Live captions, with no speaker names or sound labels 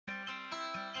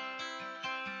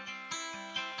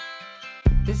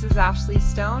This is Ashley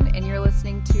Stone, and you're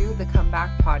listening to the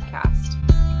Comeback Podcast.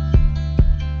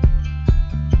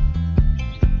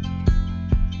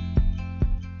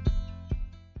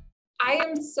 I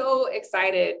am so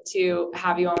excited to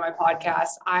have you on my podcast.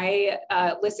 I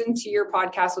listened to your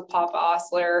podcast with Papa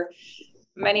Osler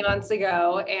many months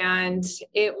ago, and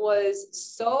it was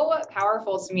so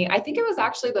powerful to me. I think it was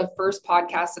actually the first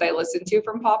podcast that I listened to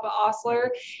from Papa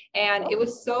Osler, and it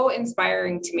was so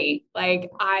inspiring to me. Like,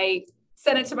 I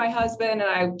sent it to my husband,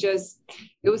 and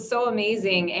it was so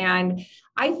amazing. And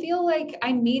I feel like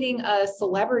I'm meeting a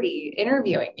celebrity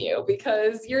interviewing you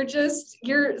because you're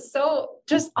so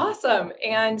just awesome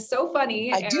and so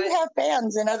funny. I do have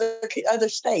fans in other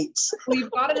states.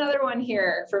 We've got another one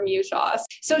here from Utah.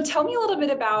 So tell me a little bit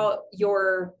about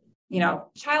your,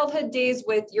 childhood days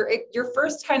with your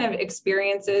first kind of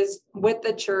experiences with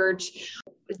the church.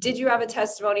 Did you have a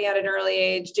testimony at an early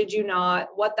age? Did you not?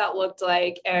 What that looked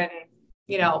like, and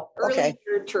early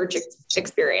your church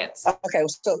experience. Okay,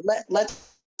 so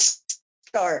let's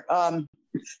start.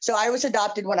 So I was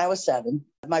adopted when I was 7.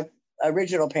 My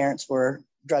original parents were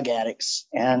drug addicts,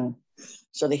 and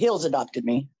so the Hills adopted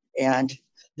me, and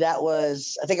I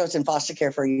think I was in foster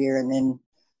care for a year, and then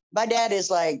my dad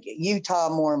is like Utah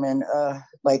Mormon,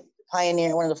 like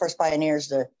pioneer, one of the first pioneers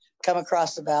to come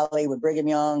across the valley with Brigham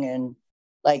Young, and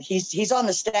like he's on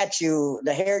the statue,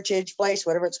 the Heritage Place,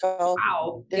 whatever it's called.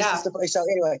 Wow. So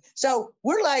anyway, so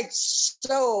we're like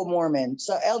so Mormon,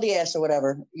 so LDS or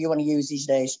whatever you want to use these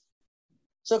days.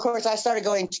 So of course I started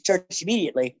going to church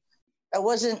immediately. I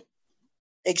wasn't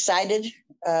excited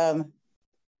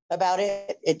about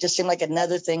it. It just seemed like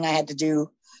another thing I had to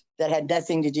do that had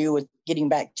nothing to do with getting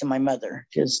back to my mother,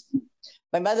 because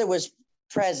my mother was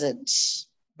present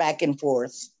back and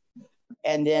forth.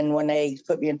 And then when they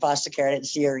put me in foster care, I didn't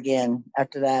see her again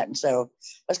after that. And so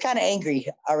I was kind of angry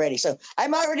already. So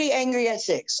I'm already angry at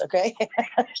 6. Okay.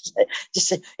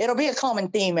 It'll be a common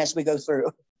theme as we go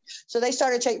through. So they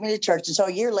started taking me to church. And so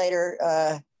a year later,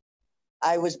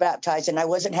 I was baptized, and I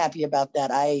wasn't happy about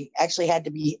that. I actually had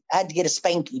to get a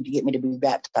spanking to get me to be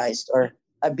baptized, or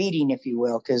a beating, if you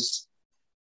will, because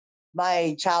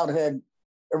my childhood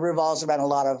revolves around a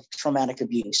lot of traumatic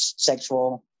abuse,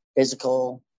 sexual,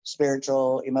 physical,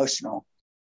 spiritual, emotional.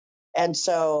 And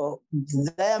so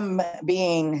them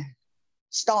being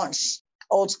staunch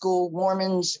old school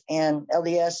Mormons and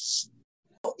LDS,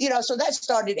 so that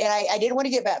started, and I didn't want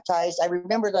to get baptized. I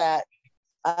remember that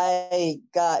I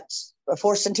got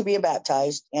forced into being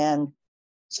baptized. And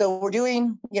so we're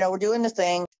doing the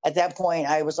thing. At that point,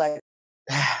 I was like,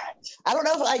 I don't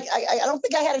know if I don't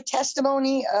think I had a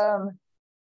testimony.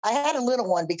 I had a little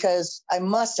one because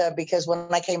when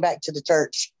I came back to the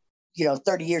church,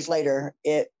 30 years later,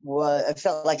 it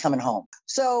felt like coming home.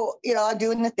 So, I'm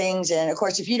doing the things. And of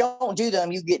course, if you don't do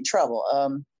them, you get in trouble.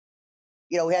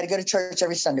 We had to go to church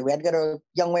every Sunday. We had to go to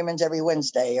Young Women's every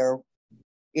Wednesday, or,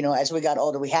 as we got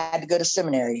older, we had to go to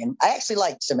seminary. And I actually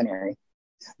liked seminary,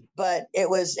 but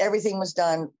everything was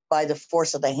done by the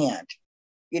force of the hand.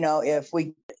 If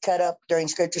we cut up during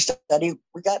scripture study,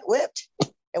 we got whipped.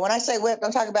 And when I say whipped,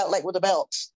 I'm talking about like with a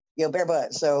belt, bare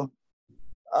butt. So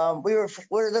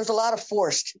there's a lot of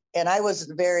forced, and I was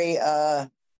very, I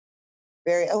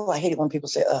hate it when people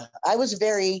say, I was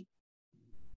very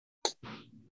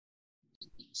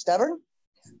stubborn,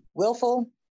 willful,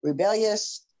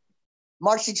 rebellious,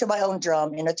 marching to my own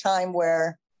drum in a time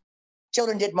where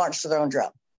children did march to their own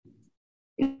drum.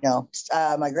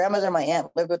 My grandmother, my aunt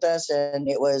lived with us, and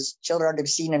it was children are to be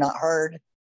seen and not heard.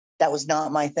 That was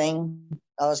not my thing.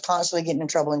 I was constantly getting in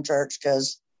trouble in church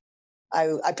because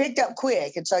I picked up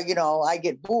quick. And so, I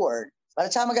get bored. By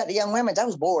the time I got to Young Women's, I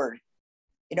was bored.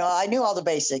 I knew all the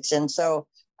basics. And so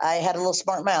I had a little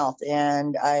smart mouth,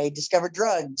 and I discovered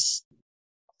drugs,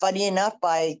 funny enough,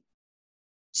 by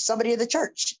somebody in the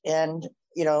church. And,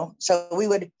 so we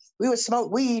would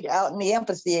smoke weed out in the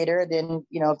amphitheater, then,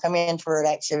 come in for an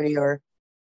activity, or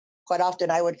quite often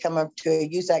I would come up to a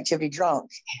youth activity drunk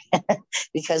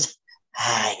because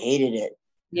I hated it.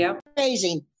 Yeah.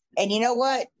 Amazing. And you know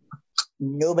what?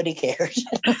 Nobody cared.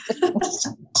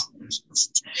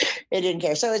 They didn't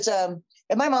care. So it's, and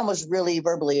my mom was really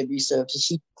verbally abusive. So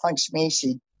she punched me.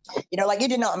 She, it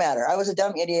did not matter. I was a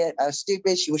dumb idiot. I was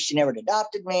stupid. She wished she never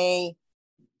adopted me.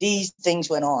 These things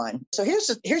went on. So here's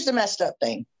the messed up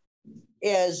thing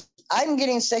is I'm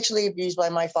getting sexually abused by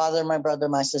my father, my brother,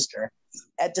 my sister.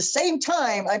 At the same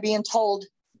time, I'm being told,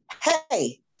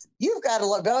 hey, you've got to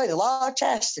obey the law of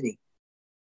chastity.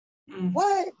 Mm.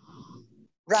 What?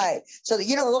 Right. So,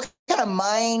 what kind of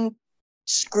mind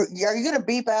screw? Are you going to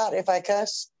beep out if I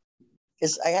cuss?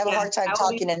 Because I have a hard time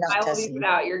talking and not cussing. I will beep it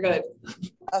out. You're good.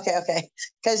 Okay.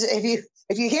 Because if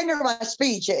if you hinder my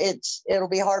speech, it'll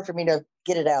be hard for me to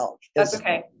get it out. That's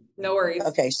okay. No worries.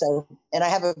 Okay. So, and I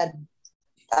have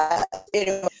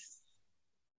anyway,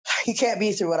 you can't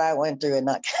be through what I went through and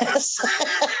not cuss.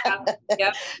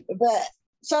 Yep. But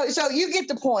so you get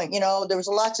the point, there was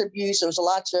lots of abuse. There was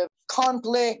lots of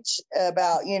conflict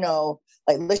about,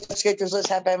 like, let's scriptures, let's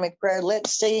have family prayer,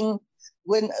 let's sing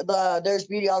when there's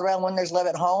beauty all around, when there's love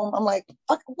at home. I'm like,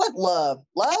 fuck, what love?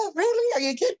 Love? Really? Are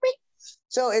you kidding me?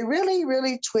 So it really,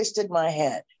 really twisted my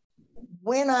head.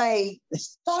 When I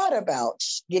thought about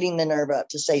getting the nerve up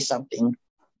to say something,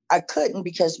 I couldn't,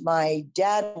 because my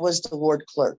dad was the ward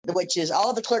clerk, which is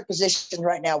all the clerk positions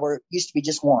right now used to be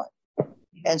just one.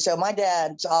 And so my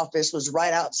dad's office was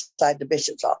right outside the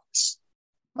bishop's office.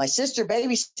 My sister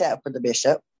babysat for the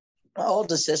bishop, my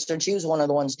oldest sister, and she was one of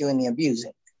the ones doing the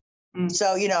abusing. Mm.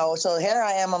 So, so here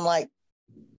I am. I'm like,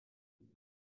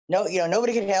 no,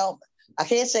 nobody can help. I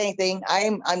can't say anything.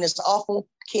 I'm this awful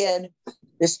kid,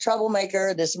 this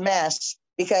troublemaker, this mess,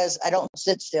 because I don't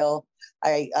sit still.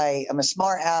 I am a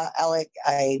smart aleck.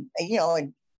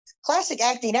 And classic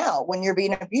acting out when you're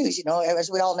being abused,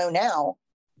 as we all know now,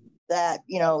 that,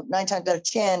 9 times out of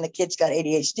 10, the kid's got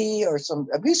ADHD or some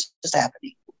abuse is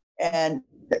happening. And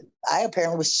I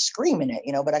apparently was screaming it,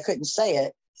 but I couldn't say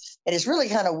it. And it's really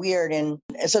kind of weird. And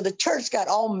so the church got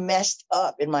all messed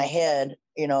up in my head,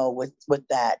 with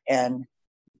that.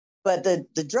 But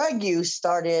the drug use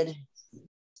started.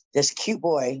 This cute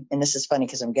boy, and this is funny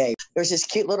because I'm gay. There was this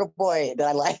cute little boy that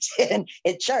I liked in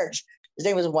church. His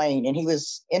name was Wayne, and he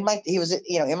was in my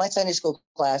Sunday school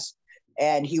class,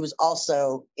 and he was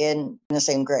also in the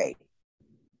same grade.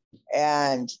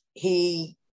 And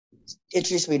he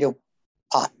introduced me to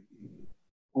pot,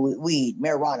 weed,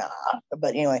 marijuana.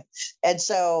 But anyway, and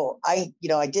so I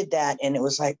did that, and it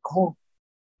was like, oh,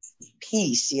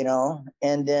 peace,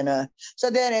 And then and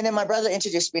then my brother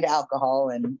introduced me to alcohol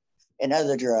and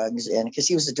other drugs, and because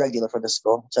he was the drug dealer for the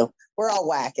school. So we're all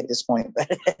whack at this point.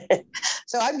 But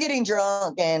so I'm getting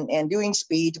drunk and doing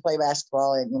speed to play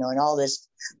basketball and, and all this,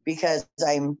 because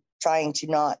I'm trying to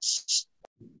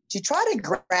try to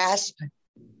grasp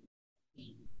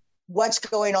what's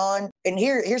going on. And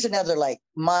here's another like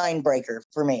mind breaker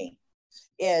for me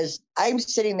is I'm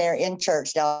sitting there in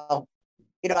church now.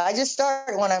 I just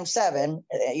started when I'm 7,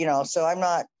 so I'm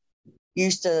not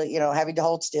used to, having to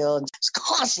hold still and just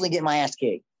constantly get my ass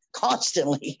kicked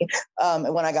constantly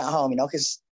when I got home,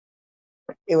 because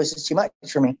it was just too much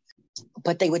for me.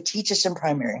 But they would teach us in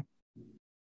primary.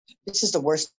 This is the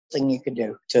worst thing you could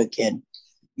do to a kid.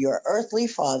 Your earthly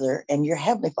father and your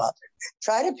heavenly father.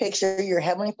 Try to picture your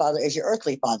heavenly father as your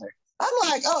earthly father. I'm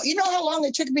like, oh, you know how long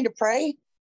it took me to pray?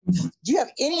 Do you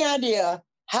have any idea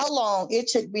how long it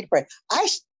took me to pray?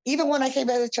 Even when I came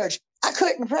back to church, I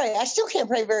couldn't pray. I still can't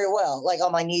pray very well, like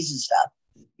on my knees and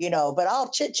stuff, but I'll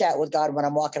chit chat with God when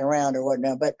I'm walking around or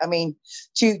whatnot. But I mean,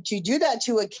 to do that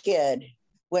to a kid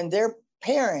when their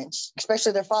parents,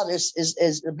 especially their fathers,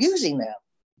 is abusing them.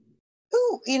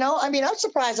 I'm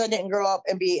surprised I didn't grow up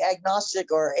and be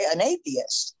agnostic or an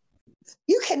atheist.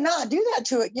 You cannot do that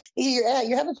to it.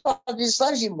 Your heavenly father just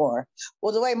loves you more.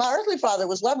 Well, the way my earthly father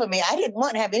was loving me, I didn't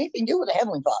want to have anything to do with a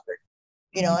heavenly father.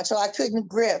 And so I couldn't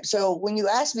grip. So when you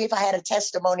asked me if I had a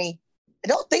testimony, I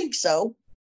don't think so.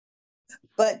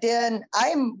 But then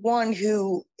I'm one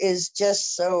who is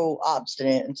just so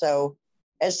obstinate. And so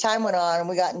as time went on,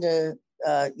 we got into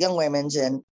young women's,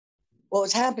 and what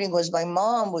was happening was my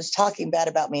mom was talking bad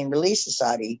about me in Relief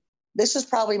Society. This was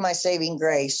probably my saving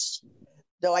grace,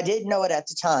 though I didn't know it at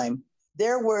the time.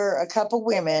 There were a couple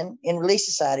women in Relief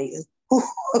Society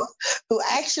who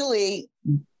actually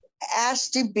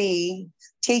asked to be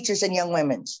teachers in young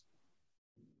women's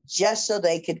just so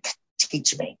they could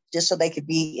teach me, just so they could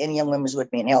be in young women's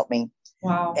with me and help me.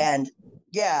 Wow. And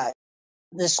yeah,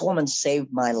 this woman saved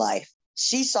my life.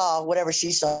 She saw whatever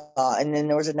she saw. And then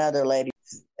there was another lady,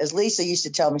 as Lisa used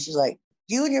to tell me, she's like,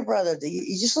 you and your brother,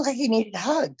 you just look like you needed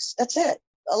hugs. That's it.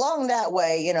 Along that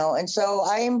way, and so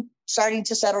I'm starting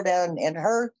to settle down, and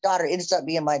her daughter ends up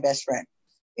being my best friend.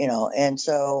 And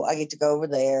so I get to go over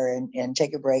there and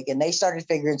take a break, and they started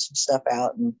figuring some stuff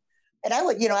out. And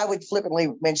I would flippantly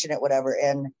mention it, whatever.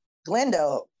 And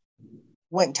Glenda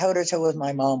went toe to toe with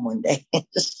my mom one day.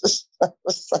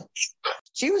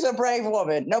 She was a brave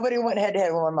woman. Nobody went head to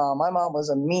head with my mom. My mom was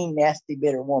a mean, nasty,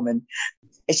 bitter woman.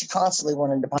 And she constantly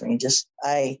wanted to punch me.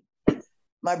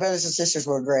 My brothers and sisters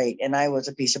were great, and I was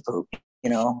a piece of poop,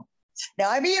 Now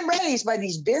I'm being raised by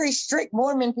these very strict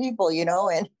Mormon people,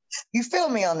 and you feel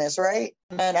me on this, right?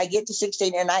 And I get to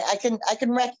 16 and I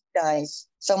can recognize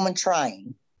someone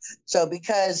trying. So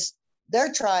because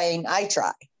they're trying, I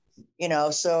try,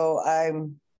 so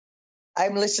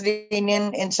I'm listening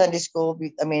in Sunday school.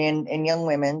 I mean, in young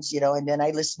women's, and then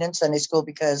I listen in Sunday school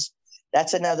because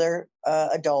that's another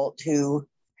adult who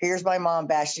hears my mom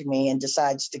bashing me and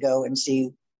decides to go and see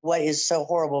what is so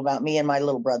horrible about me and my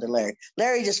little brother, Larry.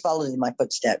 Larry just followed in my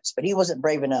footsteps, but he wasn't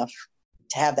brave enough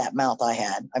to have that mouth I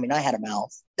had. I mean, I had a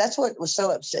mouth. That's what was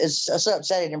so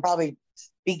upsetting and probably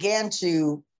began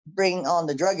to bring on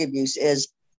the drug abuse is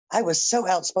I was so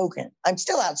outspoken. I'm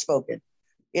still outspoken,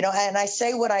 and I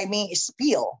say what I mean,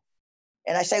 spiel,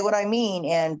 and I say what I mean.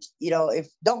 And, if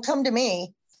don't come to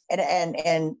me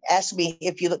and ask me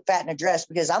if you look fat in a dress,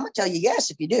 because I'm going to tell you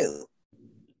yes if you do.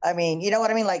 I mean, you know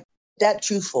what I mean? Like that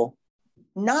truthful,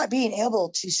 not being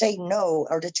able to say no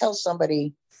or to tell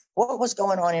somebody what was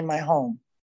going on in my home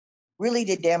really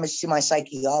did damage to my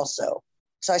psyche also.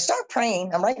 So I start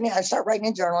praying. I start writing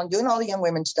in a journal. I'm doing all the young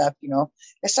women stuff,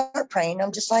 I start praying.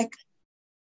 I'm just like,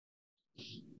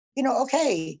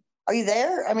 okay, are you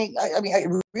there? I mean,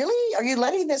 really? Are you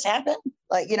letting this happen?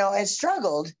 Like, I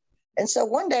struggled. And so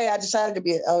one day I decided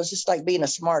I was just like being a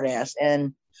smart ass.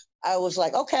 And I was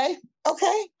like, okay, I'm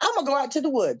going to go out to the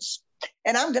woods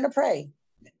and I'm going to pray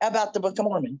about the Book of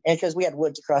Mormon. And because we had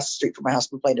woods across the street from my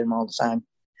house, we played in them all the time.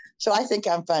 So I think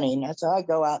I'm funny. And so I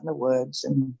go out in the woods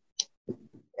and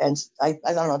I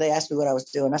don't know, they asked me what I was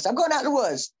doing. I said, I'm going out in the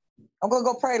woods. I'm going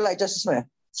to go pray like Justice Smith.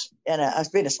 And I was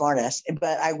being a smart ass,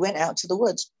 but I went out to the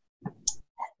woods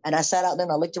and I sat out there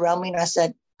and I looked around me and I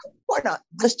said, why not?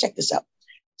 Let's check this out.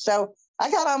 So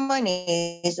I got on my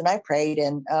knees and I prayed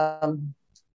and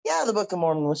the Book of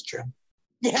Mormon was true.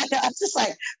 Yeah, I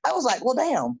was like, well,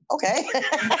 damn, okay.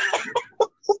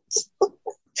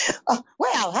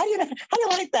 Wow, how do you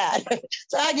like that?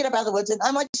 So I get up out of the woods and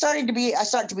I'm like I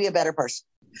start to be a better person.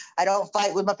 I don't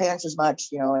fight with my parents as much,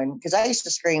 and because I used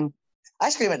to scream. I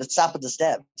scream at the top of the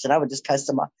steps and I would just cuss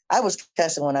them off. I was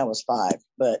cussing when I was 5,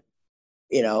 but,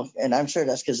 and I'm sure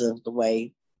that's because of the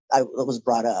way I was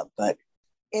brought up. But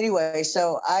anyway,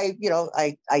 so I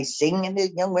sing in the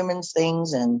young women's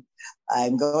things and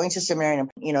I'm going to seminary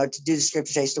and, to do the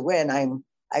scripture taste to win. I'm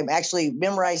actually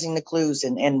memorizing the clues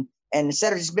and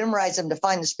instead of just memorizing them to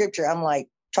find the scripture, I'm like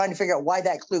trying to figure out why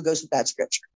that clue goes with that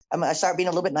scripture. I started being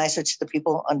a little bit nicer to the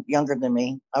people younger than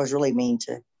me. I was really mean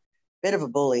to. Bit of a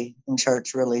bully in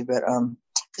church, really, but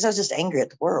because I was just angry at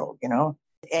the world,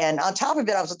 And on top of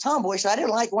it, I was a tomboy, so I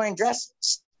didn't like wearing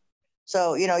dresses.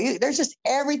 So, there's just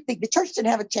everything. The church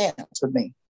didn't have a chance with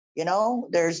me.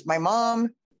 There's my mom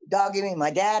dogging me,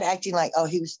 my dad acting like,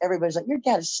 everybody's like, your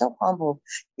dad is so humble.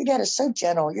 Your dad is so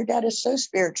gentle. Your dad is so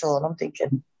spiritual. And I'm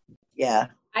thinking, yeah.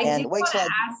 I do want to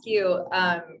ask you,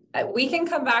 we can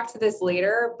come back to this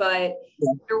later, but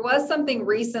there was something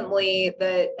recently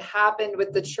that happened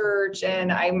with the church,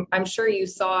 and I'm sure you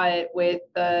saw it with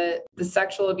the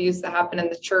sexual abuse that happened in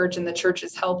the church and the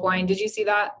church's helpline. Did you see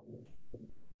that?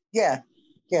 Yeah.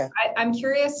 I'm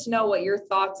curious to know what your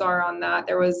thoughts are on that.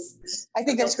 I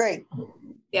think that's great.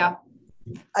 Yeah.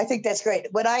 I think that's great.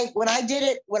 When I did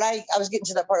it, I was getting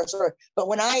to that part of the story, but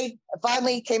when I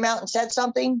finally came out and said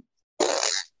something,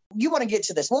 you want to get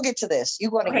to this. We'll get to this. You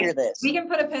want to hear this. We can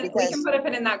put a pin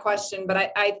in that question, but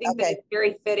I think that it's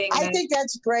very fitting. I think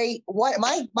that's great. What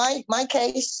my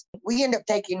case, we end up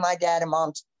taking my dad and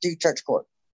mom to church court.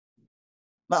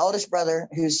 My oldest brother,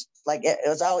 who's like, it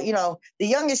was all, the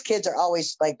youngest kids are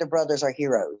always like, their brothers are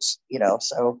heroes,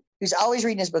 so he's always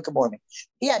reading his Book of Mormon.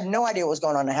 He had no idea what was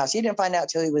going on in the house. He didn't find out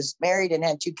till he was married and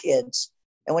had 2 kids.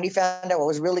 And when he found out what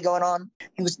was really going on,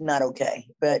 he was not okay.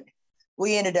 But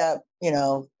we ended up,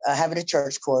 having a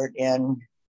church court, and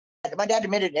my dad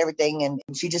admitted everything, and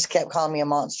she just kept calling me a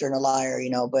monster and a liar,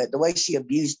 but the way she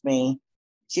abused me,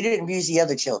 she didn't abuse the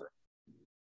other children.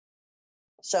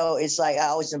 So it's like, I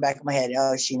always in the back of my head,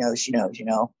 oh, she knows,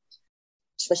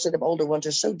 especially the older ones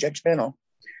are so judgmental.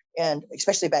 And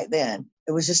especially back then,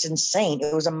 it was just insane.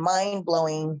 It was a mind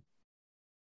blowing,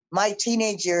 my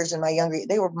teenage years and my younger,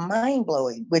 they were mind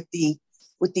blowing with the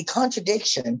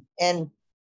contradiction. And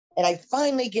I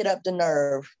finally get up the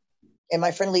nerve, and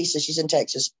my friend Lisa, she's in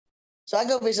Texas. So I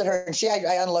go visit her, and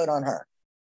I unload on her.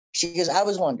 She goes, I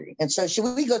was wondering. And so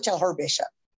we go tell her bishop.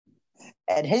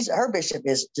 And her bishop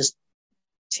is just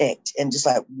ticked and just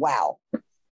like, wow.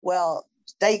 Well,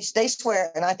 they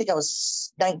swear, and I think I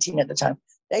was 19 at the time.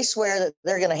 They swear that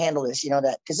they're going to handle this,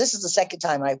 that, because this is the second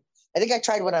time I think I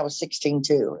tried when I was 16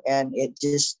 too. And it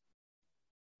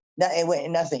went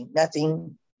nothing,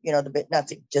 nothing,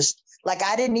 just like,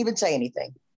 I didn't even say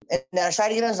anything. And then I tried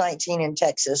to get when I was 19 in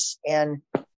Texas, and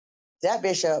that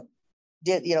bishop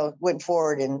did, went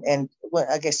forward and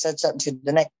I guess said something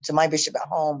to my bishop at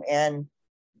home. And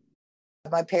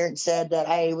my parents said that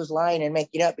I was lying and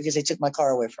making up because they took my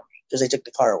car away from me, because they took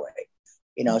the car away.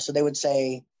 So they would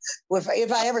say, well,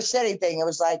 if I ever said anything, it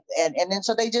was like, and then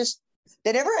so they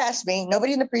never asked me.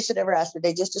 Nobody in the priesthood ever asked me.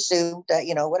 They just assumed that,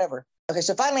 whatever. Okay,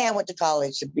 so finally I went to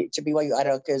college to BYU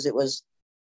Idaho because it was,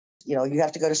 you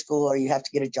have to go to school or you have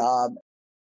to get a job.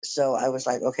 So I was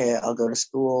like, okay, I'll go to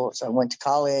school. So I went to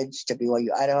college to BYU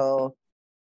Idaho,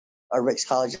 or Rick's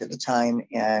College at the time,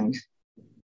 and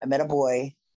I met a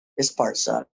boy. This part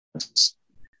sucks.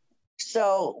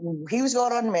 So he was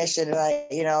going on a mission,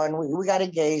 and and we got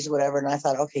engaged, whatever. And I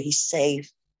thought, okay, he's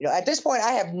safe. At this point,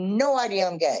 I have no idea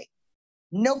I'm gay,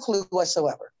 no clue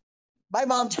whatsoever. My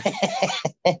mom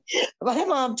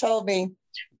told me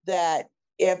that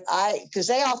because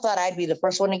they all thought I'd be the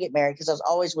first one to get married because I was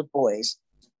always with boys.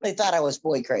 They thought I was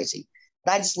boy crazy.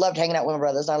 And I just loved hanging out with my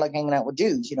brothers. I like hanging out with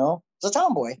dudes, It's a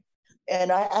tomboy.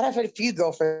 And I'd have had a few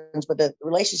girlfriends, but the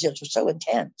relationships were so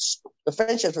intense. The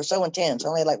friendships were so intense. I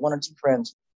only had like one or two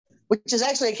friends, which is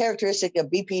actually a characteristic of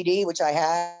BPD, which I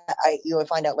have. You'll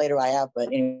find out later I have, but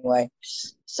anyway.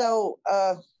 So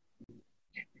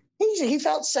he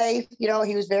felt safe.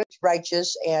 He was very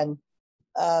righteous, and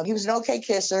he was an okay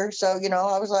kisser. So,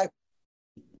 I was like,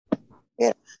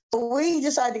 yeah. But we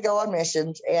decided to go on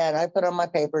missions, and I put on my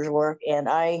paperwork, and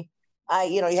I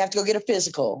you have to go get a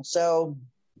physical. So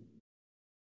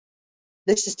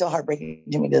this is still heartbreaking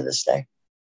to me to this day.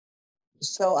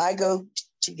 So I go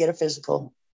to get a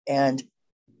physical, and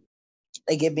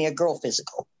they give me a girl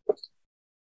physical.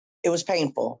 It was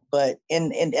painful, but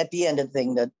at the end of the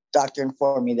thing, the doctor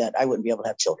informed me that I wouldn't be able to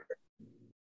have children.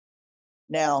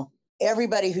 Now,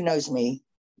 everybody who knows me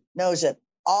knows that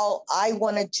all I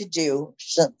wanted to do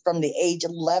from the age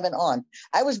 11 on,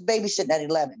 I was babysitting at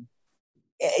 11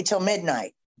 until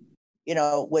midnight.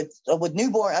 With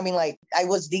newborn, I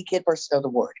was the kid person of the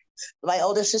ward. My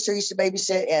oldest sister used to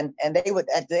babysit, and they would,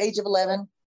 at the age of 11,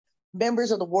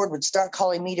 members of the ward would start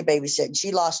calling me to babysit, and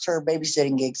she lost her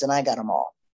babysitting gigs, and I got them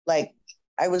all. Like,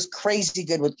 I was crazy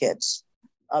good with kids.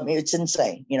 It's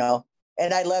insane,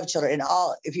 and I love children. And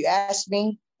if you ask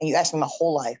me, and you ask me my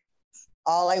whole life,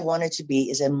 all I wanted to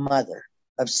be is a mother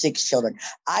of 6 children.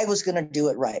 I was going to do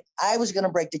it right. I was going to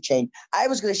break the chain. I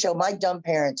was going to show my dumb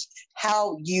parents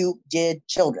how you did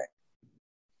children.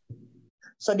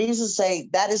 So needless to say,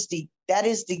 that is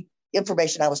the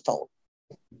information I was told.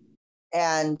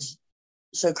 And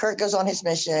so Kurt goes on his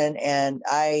mission, and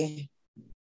I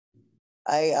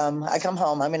come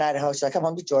home. I'm in Idaho, so I come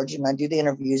home to Georgia, and I do the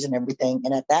interviews and everything.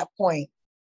 And at that point,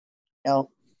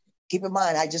 keep in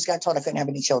mind, I just got told I couldn't have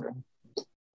any children.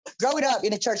 Growing up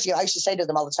in the church, I used to say to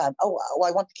them all the time, oh,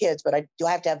 I want the kids, but do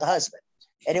I have to have the husband?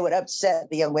 And it would upset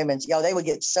the young women. They would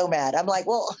get so mad. I'm like,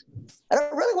 well, I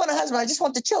don't really want a husband. I just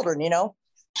want the children,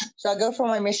 So I go for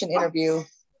my mission interview.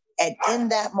 And in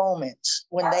that moment,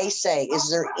 when they say, is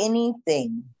there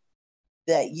anything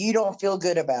that you don't feel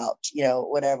good about,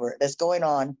 whatever that's going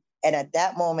on? And at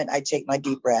that moment, I take my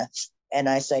deep breath. And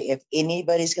I say, if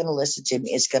anybody's going to listen to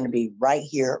me, it's going to be right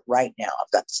here, right now. I've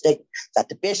got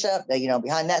the bishop,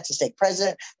 behind that's the stake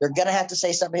president. They're going to have to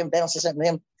say something to him. They don't say something to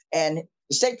him. And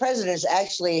the stake president is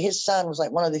actually, his son was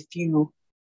like one of the few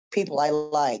people I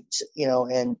liked,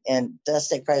 and the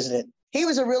stake president, he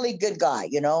was a really good guy,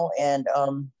 and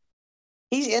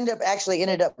he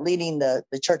ended up leading the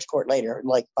church court later,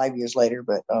 like 5 years later.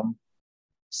 But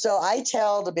so I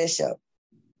tell the bishop,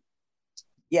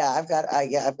 I've got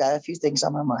a few things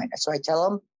on my mind. So I tell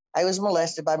him I was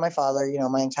molested by my father,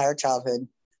 my entire childhood,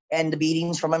 and the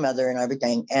beatings from my mother and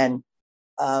everything. And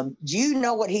do you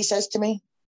know what he says to me?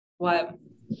 What?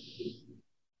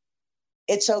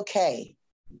 It's okay.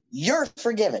 You're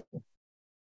forgiven.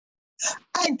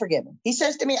 I'm forgiven. He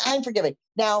says to me, I'm forgiven.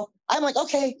 Now I'm like,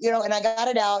 okay, and I got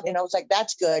it out, and I was like,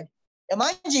 that's good. And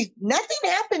mind you, nothing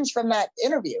happens from that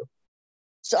interview.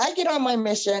 So I get on my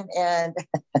mission, and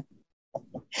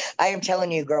I am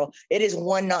telling you, girl, it is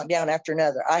one knockdown after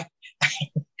another.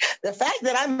 The fact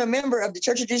that I'm a member of the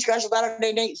Church of Jesus Christ of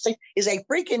Latter-day Saints is a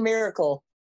freaking miracle.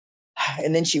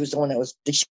 And then she was the one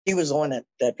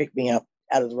that picked me up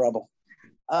out of the rubble.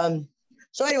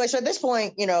 So anyway, so at this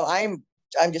point,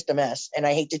 I'm just a mess, and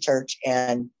I hate the church.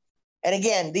 And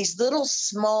again, these little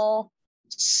small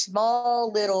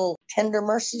little tender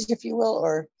mercies, if you will,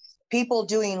 or people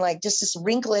doing like just this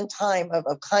wrinkle in time of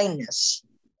kindness.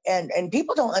 And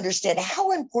people don't understand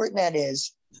how important that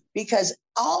is, because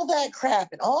all that crap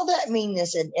and all that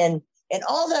meanness and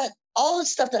all the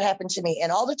stuff that happened to me,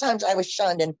 and all the times I was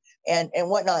shunned and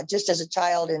whatnot, just as a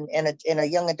child and a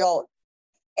young adult.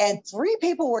 And 3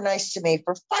 people were nice to me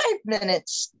for 5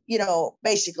 minutes,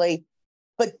 basically.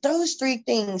 But those 3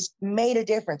 things made a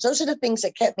difference. Those are the things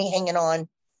that kept me hanging on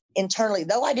internally,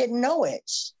 though I didn't know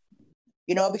it.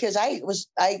 because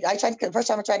the first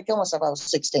time I tried to kill myself, I was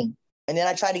 16. And then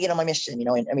I tried to get on my mission,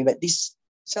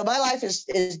 so my life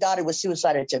is dotted with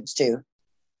suicide attempts too.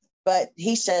 But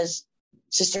he says,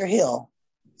 Sister Hill,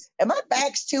 and my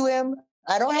back's to him.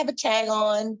 I don't have a tag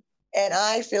on, and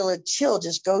I feel a chill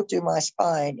just go through my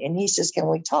spine. And he says, can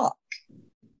we talk?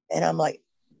 And I'm like,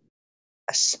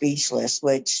 speechless,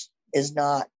 which is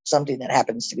not something that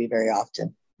happens to me very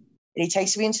often. And he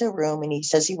takes me into a room and he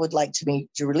says he would like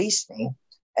to release me,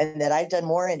 and that I've done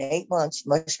more in 8 months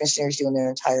than most missionaries do in their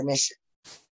entire mission.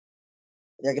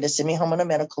 They're going to send me home on a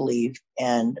medical leave,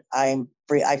 and I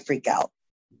freak out.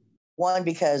 One,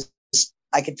 because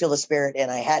I could feel the spirit and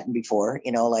I hadn't before,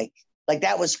 like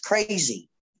that was crazy.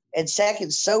 And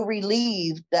second, so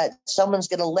relieved that someone's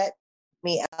going to let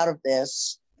me out of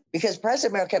this, because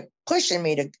President Merrill kept pushing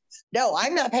me to, no,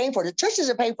 I'm not paying for it. The church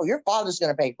isn't paying for it. Your father's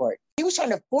going to pay for it. He was trying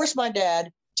to force my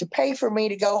dad to pay for me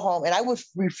to go home, and I would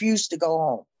refuse to go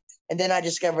home. And then I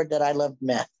discovered that I loved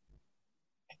meth.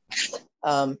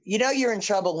 You're in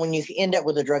trouble when you end up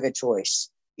with a drug of choice.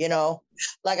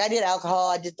 Like I did alcohol.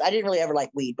 I didn't really ever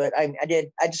like weed, but I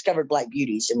discovered Black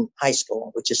Beauties in high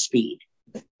school, which is speed.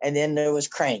 And then there was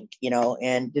crank,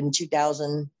 and in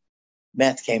 2000,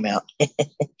 meth came out.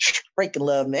 Freaking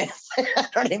love meth. I'm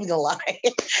not even gonna lie.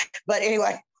 But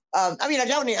anyway, I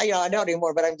don't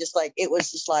anymore, but I'm just like, it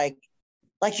was just like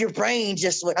your brain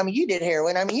just went, you did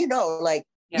heroin. You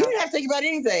didn't have to think about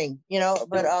anything,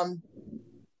 but,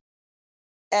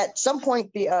 at some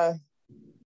point,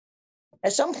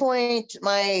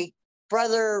 my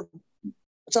brother,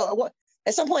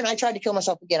 at some point I tried to kill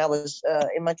myself again. I was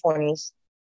in my 20s,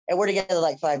 and we're together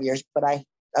like 5 years, but I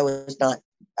was not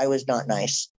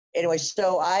nice. Anyway,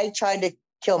 so I tried to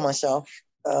kill myself.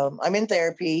 I'm in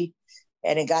therapy,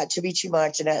 and it got to be too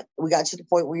much. And we got to the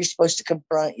point where you're supposed to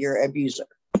confront your abuser,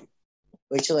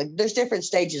 which there's different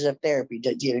stages of therapy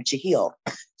to heal.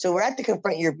 So we're at the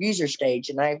confront your abuser stage,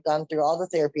 and I've gone through all the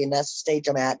therapy, and that's the stage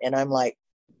I'm at. And I'm like,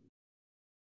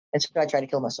 and so I try to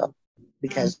kill myself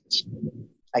because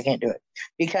I can't do it.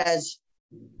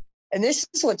 And this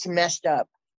is what's messed up.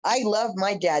 I love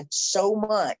my dad so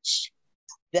much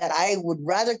that I would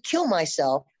rather kill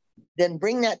myself than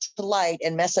bring that to light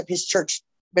and mess up his church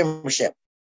membership,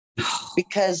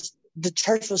 because the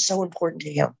church was so important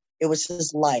to him. It was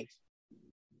his life.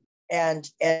 And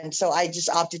so I just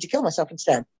opted to kill myself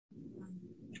instead.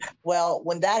 Well,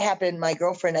 when that happened, my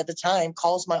girlfriend at the time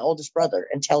calls my oldest brother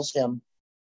and tells him,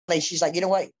 she's like, you know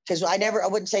what? Because I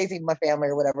wouldn't say anything to my family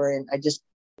or whatever. And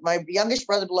my youngest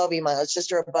brother below me, my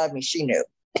sister above me, she knew.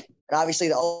 And obviously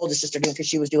the oldest sister knew because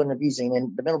she was doing the abusing,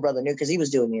 and the middle brother knew because he was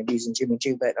doing the abusing to me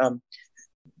too. But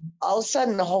all of a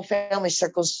sudden the whole family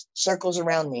circles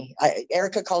around me.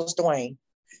 Erica calls Dwayne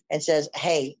and says,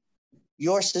 hey,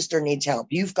 your sister needs help.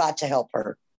 You've got to help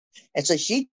her. And so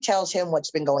she tells him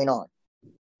what's been going on.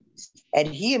 And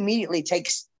he immediately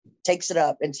takes it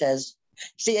up and says,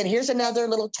 see, and here's another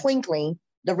little twinkling,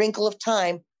 the wrinkle of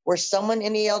time, where someone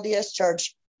in the LDS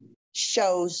church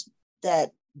shows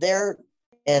that their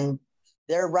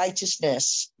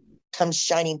righteousness comes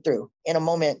shining through in a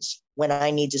moment when I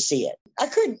need to see it.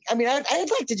 I'd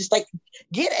like to just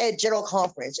get a general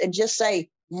conference and just say,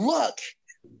 look,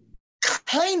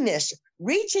 kindness,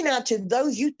 reaching out to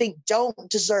those you think don't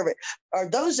deserve it, or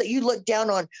those that you look down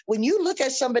on. When you look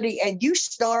at somebody and you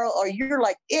snarl, or you're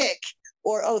like, ick,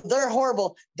 or, oh, they're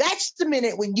horrible, that's the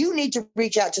minute when you need to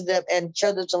reach out to them and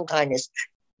show them some kindness.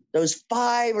 Those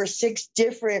 5 or 6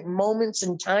 different moments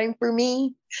in time for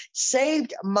me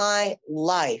saved my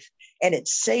life, and it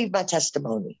saved my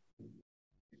testimony.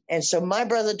 And so my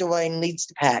brother Dwayne leads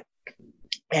the pack,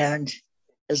 and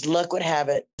as luck would have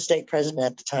it, state president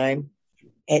at the time,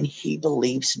 and he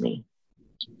believes me.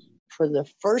 For the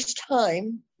first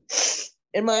time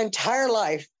in my entire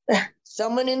life,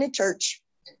 someone in the church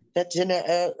that's in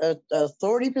an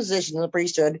authority position in the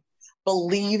priesthood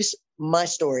believes my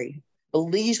story,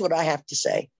 believes what I have to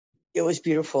say. It was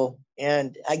beautiful.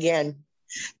 And again,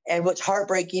 and what's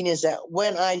heartbreaking is that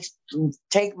when I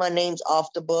take my names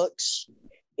off the books,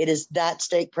 it is that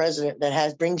state president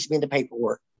that brings me the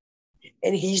paperwork.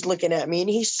 And he's looking at me, and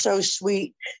he's so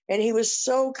sweet, and he was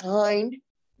so kind.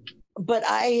 But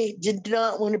I did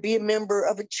not want to be a member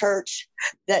of a church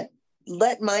that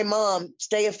let my mom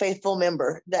stay a faithful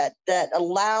member, that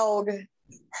allowed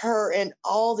her and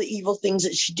all the evil things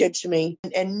that she did to me,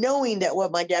 and knowing that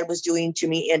what my dad was doing to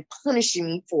me and punishing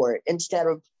me for it instead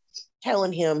of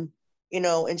telling him,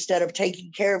 instead of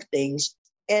taking care of things.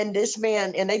 And this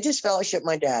man, and they disfellowship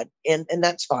my dad, and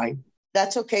that's fine.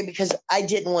 That's okay, because I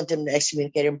didn't want them to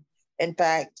excommunicate him. In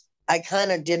fact, I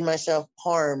kind of did myself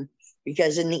harm,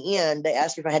 because in the end, they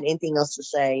asked me if I had anything else to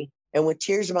say. And with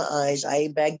tears in my eyes, I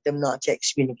begged them not to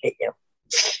excommunicate him.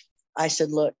 I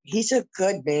said, look, he's a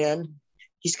good man.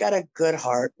 He's got a good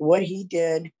heart. What he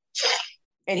did,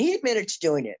 and he admitted to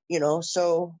doing it,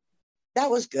 so that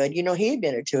was good. He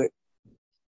admitted to it.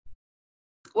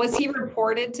 Was he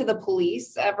reported to the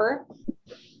police ever?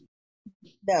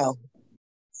 No.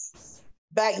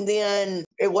 Back then,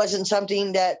 it wasn't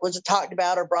something that was talked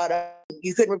about or brought up.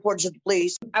 You couldn't report it to the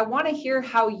police. I want to hear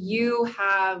how you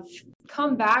have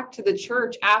come back to the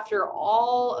church after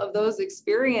all of those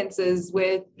experiences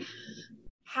with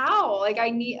how,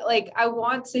 I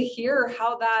want to hear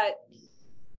how that.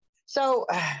 So,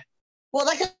 well,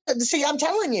 see, I'm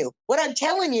telling you, what I'm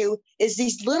telling you is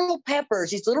these little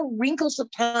peppers, these little wrinkles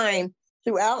of time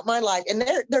throughout my life, and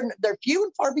they're few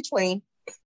and far between,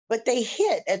 but they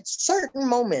hit at certain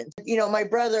moments. My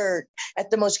brother,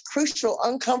 at the most crucial,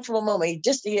 uncomfortable moment,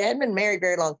 he hadn't been married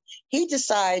very long. He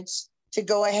decides to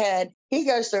go ahead. He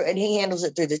goes through and he handles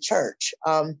it through the church.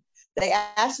 They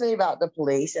asked me about the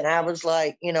police, and I was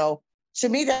like, to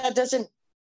me, that doesn't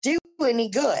do any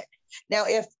good. Now,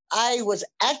 if I was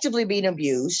actively being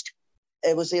abused,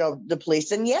 it was, the police,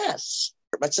 then yes.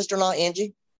 My sister-in-law,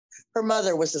 Angie, her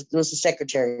mother was the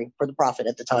secretary for the prophet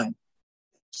at the time.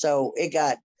 So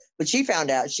but she found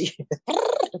out,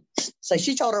 so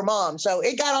she told her mom. So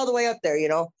it got all the way up there,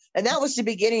 and that was the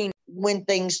beginning when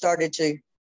things started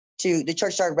the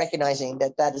church started recognizing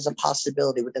that is a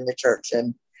possibility within the church.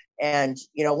 And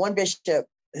one bishop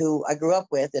who I grew up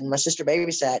with and my sister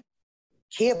babysat,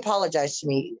 he apologized to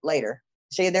me later,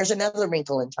 saying there's another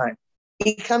wrinkle in time.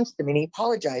 He comes to me and he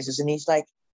apologizes, and he's like,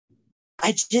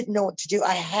 I didn't know what to do.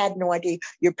 I had no idea.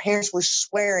 Your parents were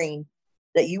swearing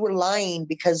that you were lying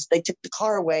because they took the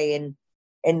car away,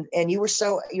 and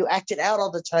you acted out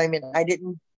all the time. And I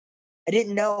didn't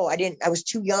know. I was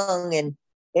too young.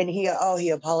 And he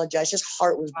apologized. His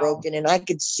heart was broken, and I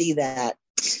could see that.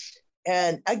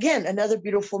 And again, another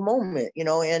beautiful moment,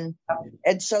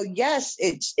 and so, yes,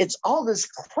 it's all this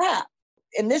crap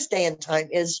in this day and time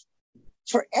is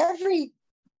for every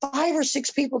 5 or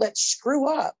 6 people that screw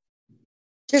up,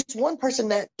 there's one person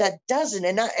that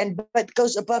doesn't, but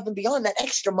goes above and beyond that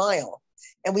extra mile.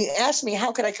 And we asked me,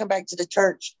 how could I come back to the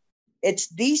church? It's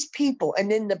these people.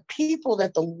 And then the people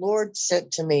that the Lord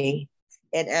sent to me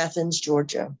in Athens,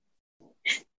 Georgia.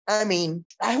 I mean,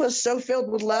 I was so filled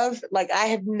with love, like I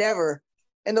have never,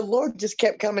 and the Lord just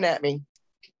kept coming at me.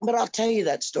 But I'll tell you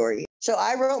that story. So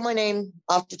I wrote my name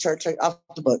off the church, off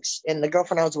the books, and the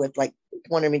girlfriend I was with,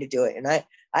 wanted me to do it. And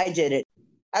I did it.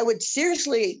 I would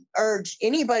seriously urge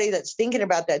anybody that's thinking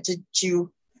about that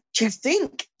to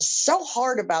think so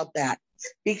hard about that.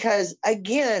 Because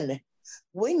again,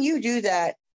 when you do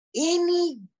that,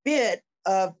 any bit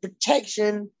of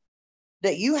protection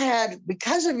that you had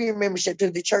because of your membership to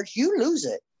the church, you lose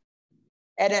it.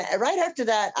 And right after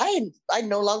that, I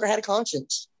no longer had a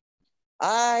conscience.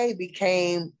 I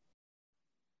became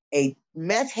a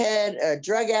meth head, a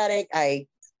drug addict. I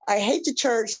hate the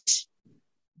church,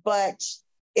 but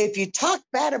if you talk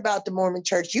bad about the Mormon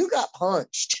church, you got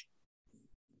punched.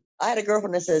 I had a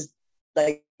girlfriend that says,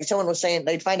 like, someone was saying,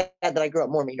 they'd find out that I grew up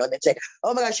Mormon, and they'd say,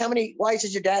 oh my gosh, how many wives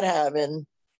does your dad have? And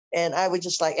I would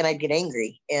just and I'd get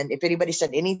angry. And if anybody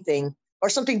said anything or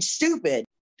something stupid,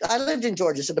 I lived in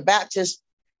Georgia. So the Baptists,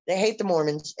 they hate the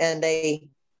Mormons, and they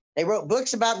wrote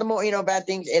books about the bad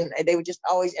things. And they would just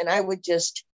always, and I would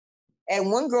just,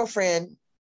 and one girlfriend,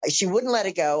 she wouldn't let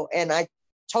it go. And I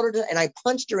told her and I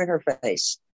punched her in her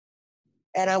face.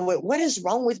 And I went, what is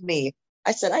wrong with me?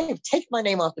 I said, I have taken my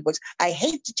name off the books. I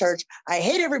hate the church. I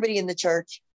hate everybody in the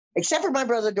church, except for my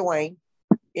brother Dwayne,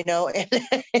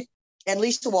 and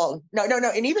Lisa Walton. No.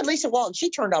 And even Lisa Walton, she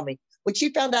turned on me. When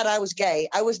she found out I was gay,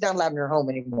 I was not allowed in her home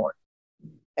anymore.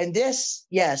 And this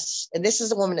is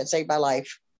the woman that saved my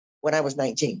life when I was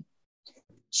 19.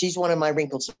 She's one of my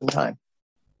wrinkles in time.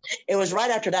 It was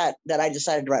right after that I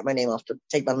decided to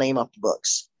take my name off the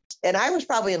books. And I was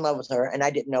probably in love with her, and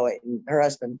I didn't know it. And her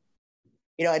husband,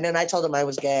 and then I told them I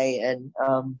was gay, and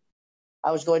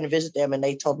I was going to visit them, and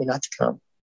they told me not to come,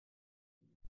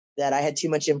 that I had too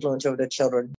much influence over the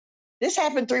children. This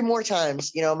happened 3 more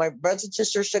times. My brothers and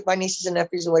sisters took my nieces and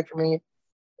nephews away from me.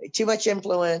 Too much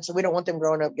influence. And we don't want them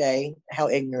growing up gay. How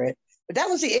ignorant. But that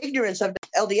was the ignorance of the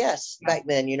LDS back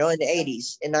then, in the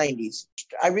 80s and 90s.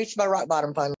 I reached my rock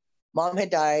bottom finally. Mom had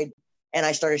died, and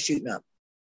I started shooting up.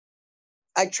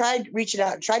 I tried reaching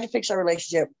out, tried to fix our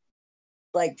relationship,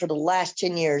 for the last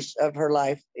 10 years of her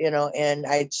life, and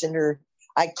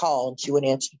I'd call, and she would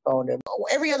answer the phone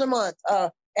every other month.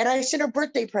 And I sent her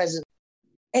birthday present,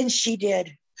 and she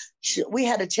did. We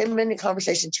had a 10-minute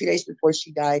conversation 2 days before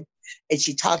she died, and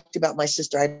she talked about my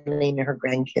sister Eileen and her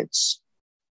grandkids.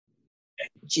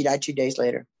 She died 2 days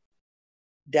later.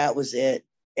 That was it.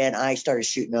 And I started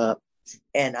shooting up,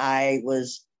 and I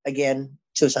was, again,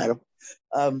 suicidal.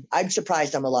 I'm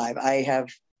surprised I'm alive. I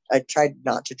tried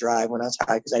not to drive when I was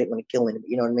high because I didn't want to kill anybody.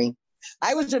 You know what I mean?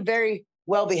 I was a very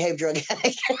well-behaved drug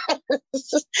addict.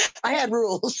 I had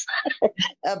rules.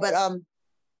 And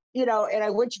I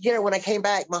went to get her. When I came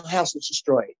back, my house was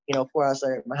destroyed. 4 hours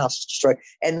later, my house was destroyed.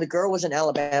 And the girl was in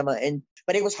Alabama,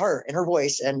 but it was her and her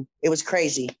voice, and it was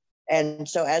crazy. And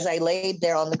so as I laid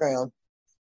there on the ground,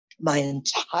 my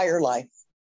entire life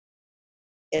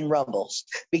in rumbles,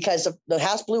 because the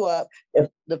house blew up.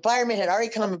 The firemen had already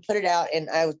come and put it out, and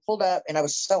I was pulled up, and I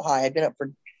was so high. I'd been up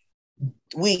for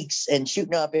weeks and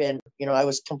shooting up, and I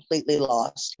was completely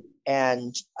lost.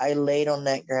 And I laid on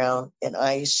that ground, and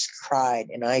I cried,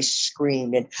 and I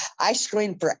screamed,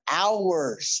 for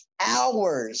hours.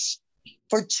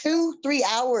 For 2-3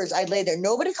 hours I lay there.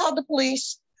 Nobody called the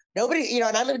police. Nobody,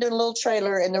 and I lived in a little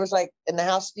trailer, and there was in the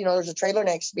house, there was a trailer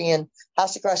next to me and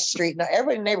house across the street. Now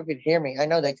everybody in the neighborhood could hear me. I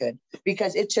know they could,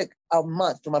 because it took a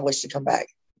month for my voice to come back.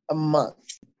 A month.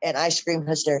 And I screamed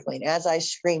hysterically. And as I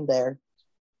screamed there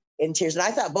in tears, and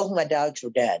I thought both of my dogs were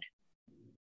dead.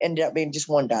 Ended up being just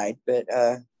one died, but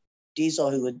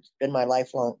Diesel, who had been my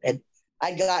lifelong, and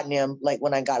I'd gotten him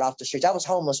when I got off the streets. I was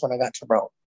homeless when I got to Rome.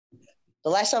 The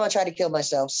last time I tried to kill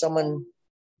myself,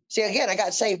 I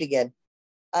got saved again.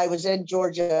 I was in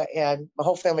Georgia, and my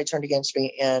whole family turned against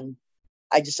me, and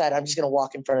I decided I'm just going to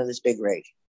walk in front of this big rig.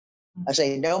 I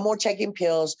say, no more taking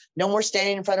pills, no more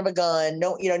standing in front of a gun,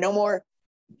 no more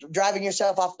driving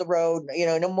yourself off the road,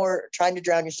 no more trying to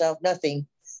drown yourself, nothing.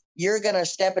 You're going to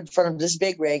step in front of this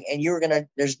big rig, and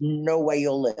there's no way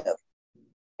you'll live.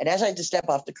 And as I had to step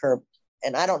off the curb,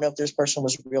 and I don't know if this person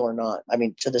was real or not. I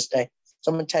mean, to this day,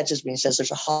 someone touches me and says,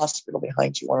 there's a hospital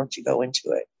behind you. Why don't you go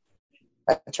into it?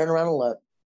 I turn around and look.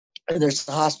 There's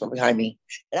a hospital behind me,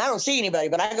 and I don't see anybody,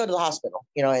 but I go to the hospital,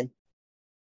 and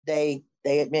they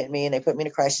admit me, and they put me in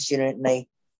a crisis unit, and I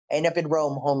end up in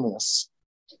Rome homeless.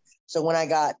 So when I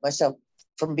got myself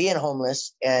from being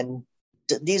homeless, and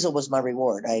Diesel was my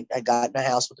reward. I got in a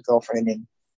house with a girlfriend, and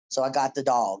so I got the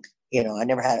dog. I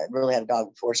never really had a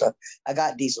dog before, so I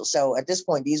got Diesel. So at this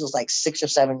point, Diesel's 6 or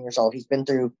 7 years old. He's been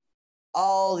through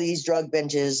all these drug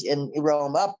binges in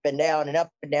Rome, up and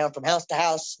down from house to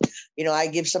house. I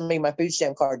give somebody my food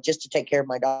stamp card just to take care of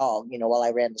my dog, while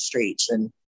I ran the streets.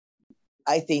 And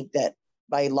I think that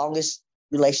my longest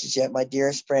relationship, my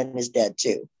dearest friend, is dead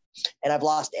too. And I've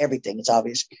lost everything. It's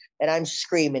obvious. And I'm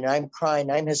screaming, I'm crying,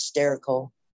 I'm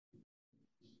hysterical.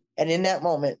 And in that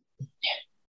moment,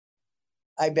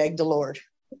 I begged the Lord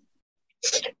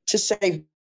to save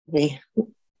me.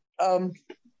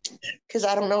 Because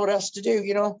I don't know what else to do,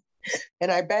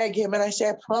 And I beg him, and I say,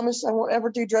 I promise I won't ever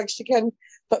do drugs again,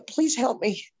 but please help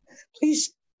me.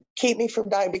 Please keep me from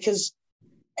dying, because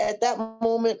at that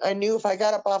moment, I knew if I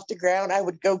got up off the ground, I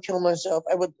would go kill myself.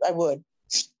 I would.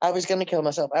 I was going to kill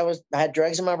myself. I had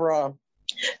drugs in my bra.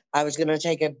 I was going to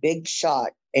take a big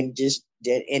shot and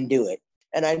do it.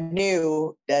 And I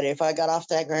knew that if I got off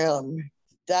that ground,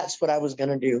 that's what I was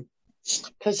going to do,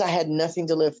 because I had nothing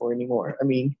to live for anymore.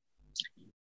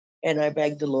 And I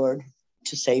begged the Lord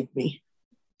to save me.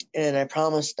 And I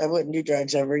promised I wouldn't do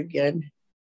drugs ever again.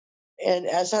 And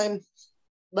as I'm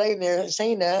laying there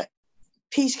saying that,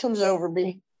 peace comes over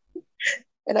me.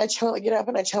 And I get up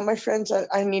and I tell my friends that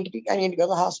I need to go to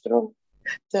the hospital,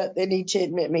 that they need to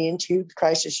admit me into the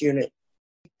crisis unit.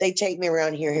 They take me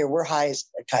around here. We're high as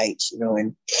kites,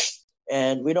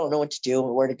 and we don't know what to do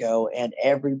or where to go. And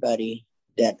everybody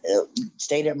that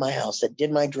stayed at my house, that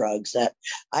did my drugs, that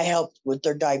I helped with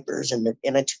their diapers, and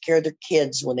I took care of their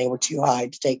kids when they were too high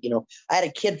to take, I had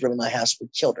a kid room in my house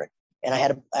with children, and I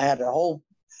had a whole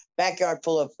backyard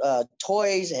full of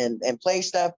toys and play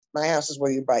stuff. My house is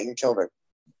where you brought your children.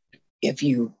 If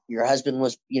your husband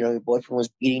was, your boyfriend was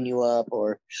beating you up,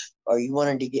 or you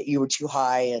were too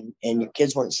high and your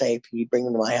kids weren't safe, you bring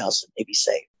them to my house and they'd be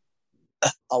safe.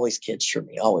 Always kids for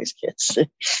me, always kids.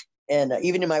 And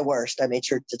even in my worst, I made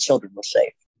sure the children were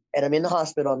safe. And I'm in the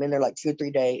hospital. I'm in there 2 or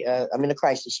 3 days. I'm in the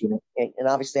crisis unit. And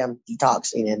obviously I'm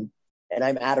detoxing and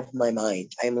I'm out of my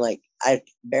mind. I'm I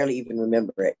barely even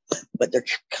remember it. But there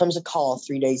comes a call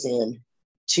 3 days in,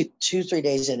 3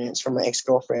 days in, and it's from my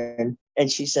ex-girlfriend. And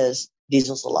she says,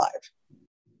 Diesel's alive.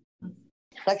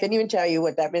 I can't even tell you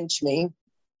what that meant to me.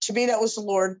 To me, that was the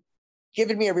Lord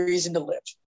giving me a reason to live.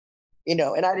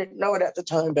 And I didn't know it at the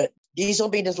time, but Diesel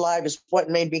being alive is what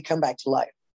made me come back to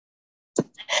life.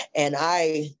 And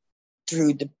I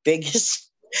threw the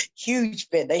biggest, huge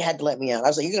fit. They had to let me out. I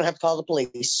was like, you're going to have to call the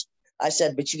police. I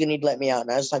said, but you need to let me out.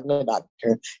 And I was like, no,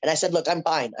 doctor. And I said, look, I'm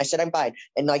fine. I said, I'm fine.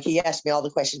 And like, he asked me all the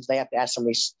questions they have to ask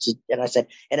somebody. And I said,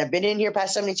 and I've been in here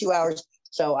past 72 hours,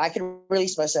 so I can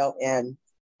release myself. And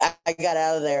I got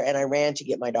out of there and I ran to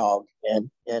get my dog,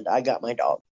 and I got my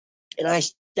dog, and I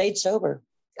stayed sober.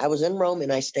 I was in Rome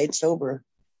and I stayed sober.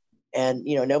 And,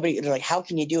 nobody was like, how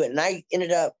can you do it? And I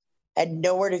ended up, had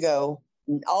nowhere to go.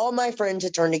 All my friends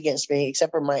had turned against me,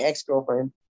 except for my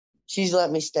ex-girlfriend. She's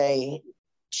let me stay.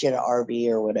 She had an RV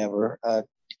or whatever,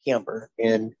 camper.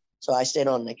 And so I stayed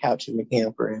on the couch in the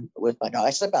camper and with my dog.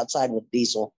 I slept outside with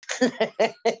Diesel.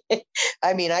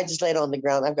 I mean, I just laid on the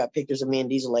ground. I've got pictures of me and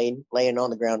Diesel laying on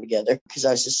the ground together because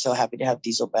I was just so happy to have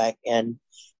Diesel back. And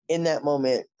in that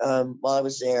moment, while I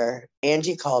was there,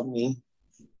 Angie called me.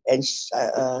 And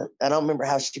I don't remember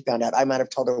how she found out. I might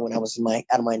have told her when I was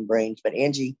out of my brains. But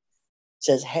Angie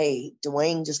says, hey,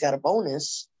 Dwayne just got a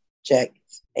bonus check.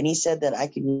 And he said that I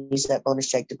can use that bonus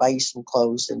check to buy you some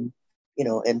clothes and,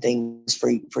 and things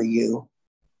for you.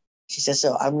 She says,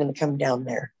 so I'm going to come down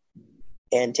there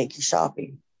and take you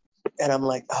shopping. And I'm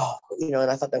like, oh, and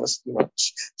I thought that was,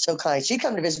 so kind. She'd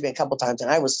come to visit me a couple of times and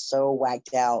I was so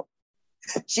whacked out.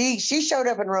 She showed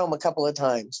up in Rome a couple of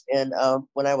times, and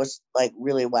when I was like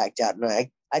really whacked out, and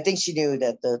I think she knew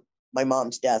that my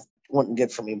mom's death wasn't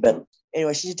good for me. But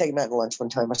anyway, she did take me out to lunch one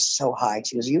time. I was so high.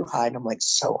 She goes, "You high?" And I'm like,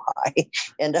 so high.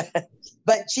 And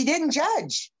but she didn't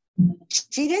judge.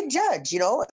 She didn't judge. She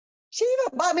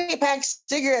even bought me a pack of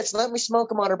cigarettes and let me smoke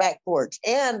them on her back porch,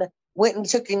 and went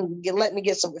and let me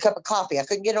get a cup of coffee. I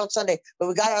couldn't get it on Sunday, but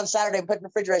we got it on Saturday and put it in the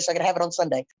refrigerator so I could have it on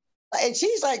Sunday. And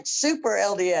she's like super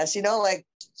LDS,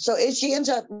 so if she ends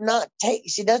up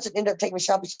she doesn't end up taking me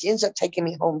shopping. She ends up taking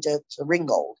me home to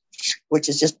Ringgold, which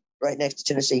is just right next to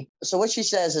Tennessee. So what she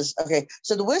says is, okay,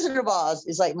 so the Wizard of Oz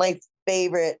is like my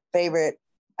favorite.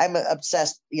 I'm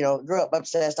obsessed, grew up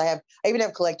obsessed. I even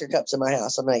have collector cups in my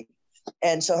house. I'm like,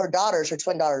 and so her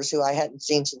twin daughters, who I hadn't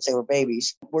seen since they were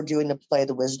babies, were doing the play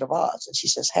The Wizard of Oz. And she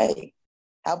says, hey,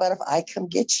 how about if I come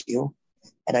get you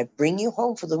and I bring you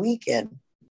home for the weekend?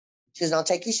 She says, I'll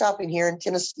take you shopping here in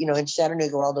Tennessee, in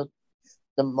Chattanooga, where all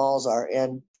the malls are.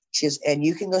 And she says, and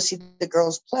you can go see the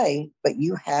girls play, but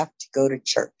you have to go to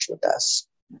church with us.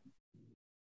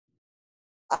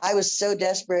 I was so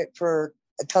desperate for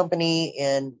a company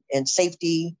and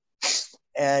safety.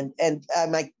 And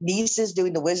my nieces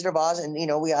doing the Wizard of Oz. And,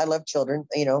 I love children.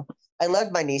 I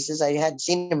loved my nieces. I hadn't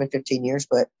seen them in 15 years,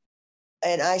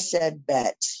 and I said,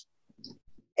 bet.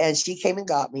 And she came and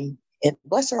got me. And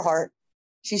bless her heart,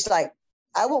 she's like,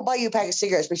 I won't buy you a pack of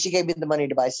cigarettes, but she gave me the money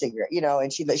to buy a cigarette,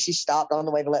 and she stopped on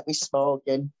the way to let me smoke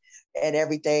and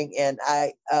everything. And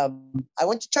I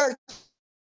went to church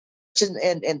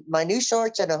and my new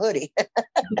shorts and a hoodie.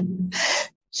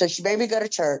 So she made me go to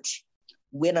church.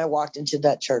 When I walked into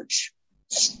that church,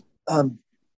 it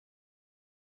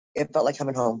felt like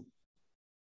coming home.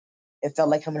 It felt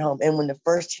like coming home. And when the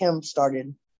first hymn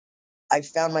started, I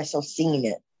found myself singing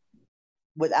it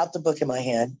without the book in my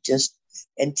hand,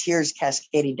 and tears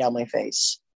cascading down my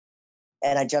face.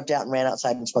 And I jumped out and ran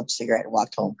outside and smoked a cigarette and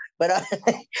walked home. But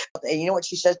and you know what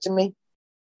she said to me?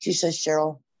 She says,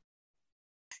 Cheryl,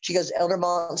 she goes, Elder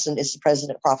Monson is the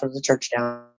president prophet of the church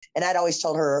now. And I'd always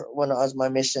told her when I was my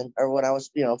mission, or when I was,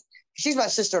 she's my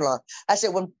sister-in-law. I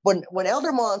said, when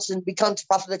Elder Monson becomes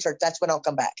prophet of the church, that's when I'll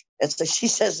come back. And so she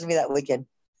says to me that weekend,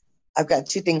 I've got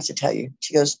two things to tell you.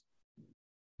 She goes,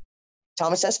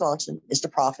 Thomas S. Monson is the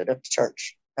prophet of the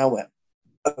church. I went,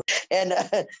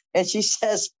 and she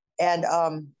says, and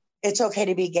it's okay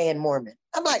to be gay and Mormon.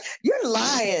 I'm like, you're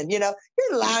lying, you're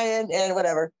lying and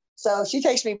whatever. So she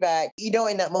takes me back.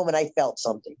 In that moment, I felt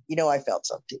something. I felt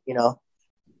something,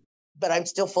 But I'm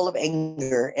still full of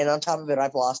anger. And on top of it,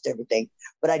 I've lost everything.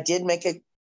 But I did make a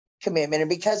commitment. And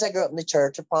because I grew up in the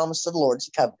church, a promise to the Lord's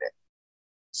a covenant.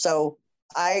 So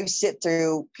I sit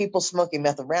through people smoking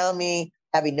meth around me,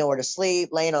 having nowhere to sleep,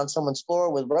 laying on someone's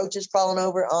floor with roaches crawling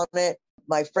over on it.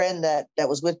 My friend that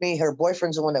was with me, her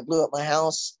boyfriend's the one that blew up my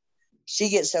house. She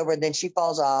gets sober and then she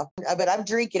falls off. But I'm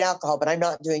drinking alcohol, but I'm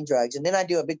not doing drugs. And then I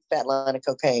do a big fat line of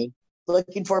cocaine,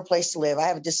 looking for a place to live. I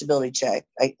have a disability check.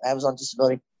 I was on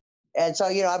disability. And so,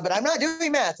 but I'm not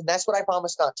doing meth. And that's what I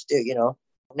promised not to do,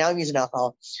 Now I'm using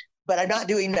alcohol, but I'm not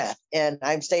doing meth. And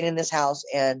I'm staying in this house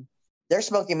and they're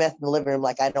smoking meth in the living room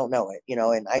like I don't know it,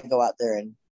 and I go out there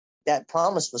and that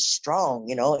promise was strong,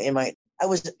 I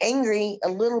was angry a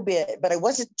little bit, but I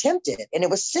wasn't tempted. And it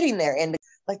was sitting there. And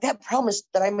like that promise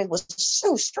that I made was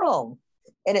so strong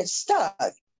and it stuck.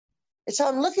 And so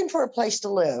I'm looking for a place to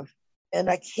live. And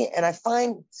I can't, and I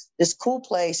find this cool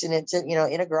place and it's, in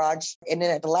a garage. And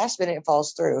then at the last minute, it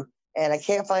falls through and I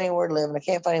can't find anywhere to live and I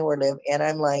can't find anywhere to live. And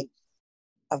I'm like,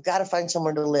 I've got to find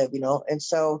somewhere to live, And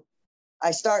so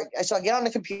I get on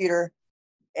the computer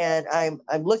and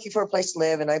I'm looking for a place to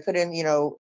live, and I put in,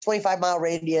 25-mile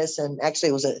radius, and actually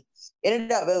it was a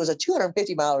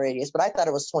 250-mile radius, but I thought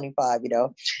it was 25,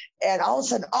 and all of a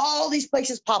sudden all these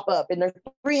places pop up, and they're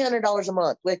 $300 a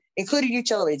month, including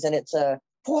utilities, and it's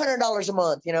 $400 a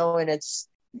month, and it's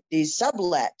these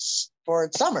sublets for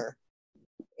summer.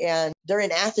 And they're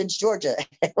in Athens, Georgia,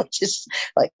 which is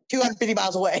like 250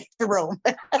 miles away from Rome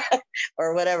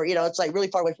or whatever. It's like really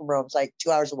far away from Rome. It's like 2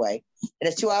 hours away. And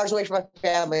it's 2 hours away from my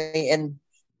family. And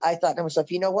I thought to myself,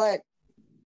 you know what?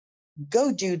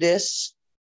 Go do this.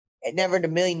 And never in a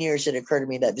million years did it occur to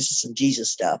me that this is some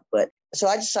Jesus stuff. But so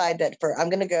I decided that I'm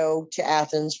going to go to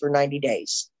Athens for 90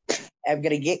 days. I'm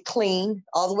going to get clean,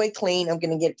 all the way clean. I'm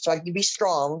going to get so I can be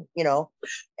strong,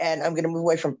 and I'm going to move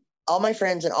away from all my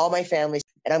friends and all my families,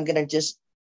 and I'm going to just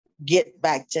get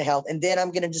back to health. And then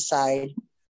I'm going to decide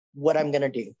what I'm going to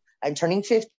do. I'm turning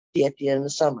 50 at the end of the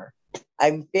summer.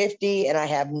 I'm 50 and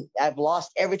I've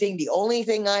lost everything. The only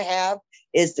thing I have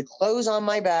is the clothes on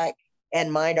my back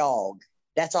and my dog.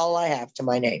 That's all I have to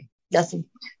my name. Nothing.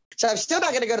 So I'm still not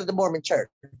going to go to the Mormon church,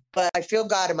 but I feel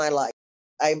God in my life.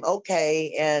 I'm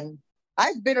okay. And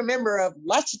I've been a member of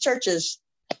lots of churches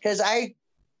because I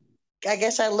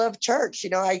guess I love church.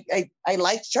 I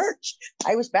like church.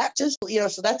 I was Baptist,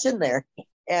 so that's in there.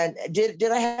 And did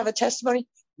I have a testimony?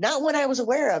 Not one I was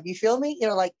aware of. You feel me?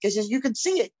 Because you can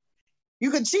see it. You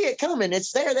can see it coming.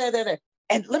 It's there.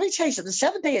 And let me tell you something. The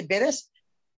Seventh-day Adventists,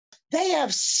 they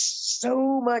have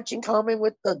so much in common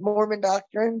with the Mormon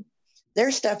doctrine.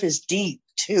 Their stuff is deep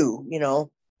too.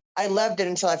 I loved it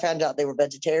until I found out they were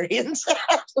vegetarians.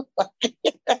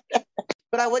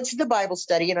 But I went to the Bible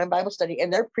study, and I'm Bible study,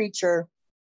 and their preacher,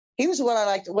 he was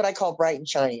what I call bright and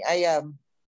shiny.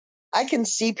 I can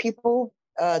see people,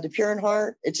 the pure in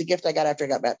heart. It's a gift I got after I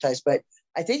got baptized, but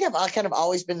I think I've kind of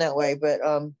always been that way. But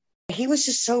he was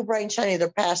just so bright and shiny, their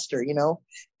pastor,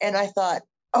 and I thought,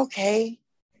 okay,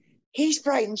 he's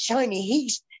bright and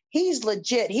shiny. He's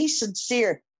legit. He's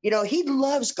sincere. He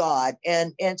loves God.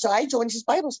 And so I joined his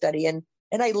Bible study, and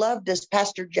I loved this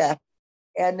Pastor Jeff.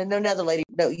 And then another lady,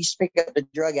 used to pick up the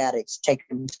drug addicts, take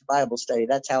them to Bible study.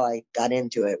 That's how I got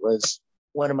into it. Was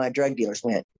one of my drug dealers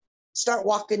went, start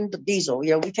walking the diesel.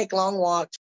 We take long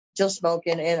walks, still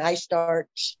smoking, and I start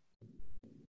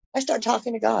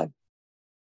talking to God.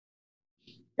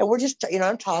 And we're just,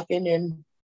 I'm talking,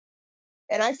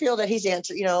 and I feel that he's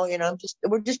answered, and I'm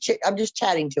just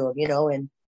chatting to him,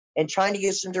 and trying to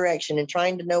get some direction and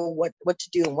trying to know what to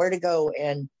do and where to go.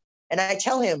 And I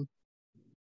tell him,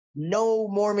 no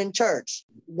Mormon church.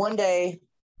 One day,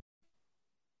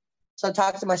 so I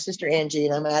talked to my sister Angie,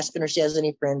 and I'm asking her if she has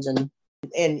any friends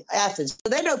in Athens. So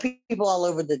they know people all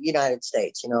over the United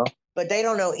States, but they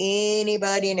don't know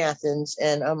anybody in Athens.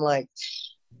 And I'm like,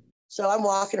 so I'm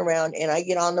walking around, and I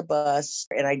get on the bus,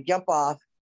 and I jump off,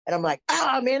 and I'm like,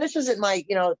 man, this isn't my,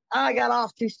 I got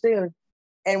off too soon.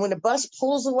 And when the bus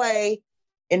pulls away,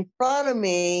 in front of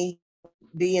me,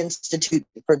 the Institute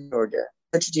for Georgia,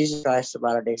 Church of Jesus Christ of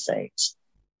Latter-day Saints.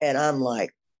 And I'm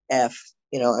like, I'm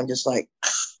just like,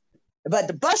 but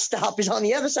the bus stop is on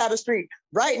the other side of the street,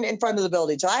 right in front of the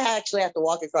building. So I actually have to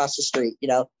walk across the street,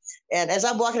 And as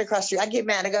I'm walking across the street, I get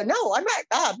mad. I go, no, I'm not.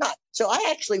 I'm not. So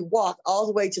I actually walk all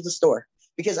the way to the store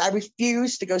because I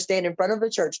refuse to go stand in front of the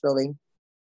church building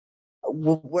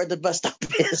where the bus stop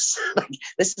is.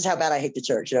 This is how bad I hate the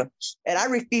church, and I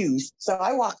refuse. So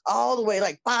I walk all the way,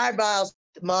 like 5 miles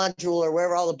to Module or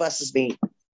wherever all the buses meet,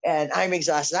 and I'm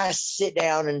exhausted. I sit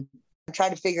down and try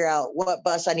to figure out what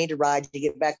bus I need to ride to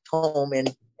get back home. And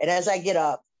as I get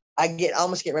up, I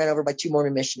almost get ran over by 2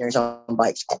 Mormon missionaries on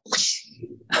bikes.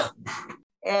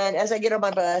 And as I get on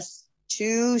my bus,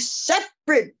 2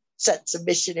 separate sets of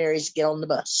missionaries get on the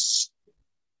bus.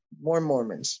 More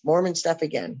Mormons, Mormon stuff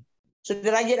again. So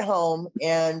then I get home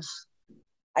and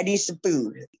I need some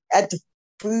food. At the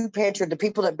food pantry, the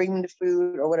people that bring me the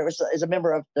food or whatever is a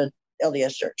member of the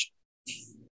LDS church.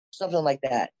 Something like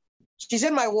that. She's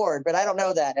in my ward, but I don't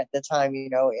know that at the time,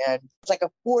 and it's like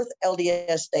a 4th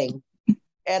LDS thing.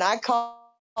 And I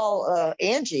call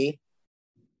Angie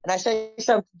and I say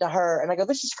something to her and I go,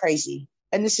 this is crazy.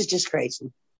 And this is just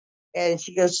crazy. And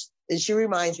she goes, and she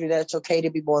reminds me that it's okay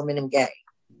to be Mormon and gay.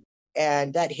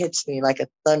 And that hits me like a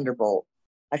thunderbolt.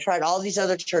 I tried all these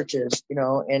other churches,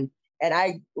 and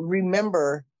I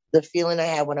remember the feeling I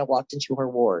had when I walked into her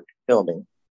ward building.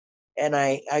 And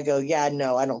I go, yeah,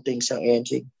 no, I don't think so,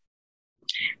 Angie.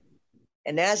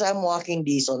 And as I'm walking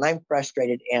diesel and I'm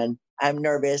frustrated and I'm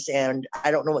nervous and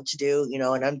I don't know what to do,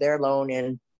 and I'm there alone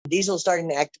and Diesel's starting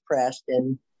to act depressed.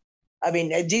 And I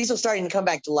mean, Diesel's starting to come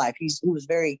back to life. He was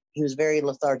very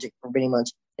lethargic for many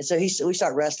months. And so we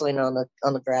start wrestling on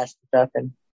the grass and stuff.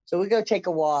 And so we go take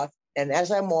a walk. And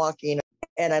as I'm walking,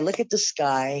 and I look at the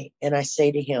sky and I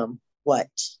say to him, "What?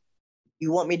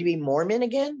 You want me to be Mormon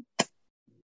again?"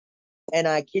 And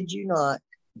I kid you not,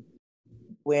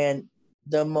 when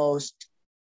the most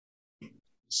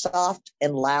soft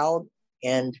and loud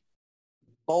and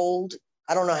bold,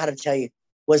 I don't know how to tell you,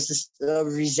 was this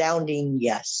resounding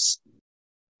yes.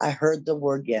 I heard the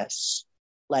word yes,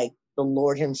 like the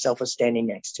Lord himself was standing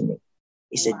next to me.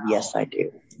 He said, Wow. "Yes, I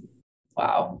do."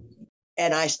 Wow.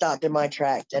 And I stopped in my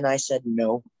tracks and I said,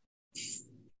 "No."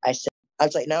 I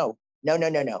was like, "No, no, no,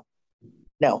 no, no,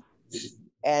 no."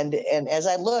 And as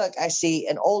I look, I see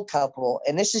an old couple,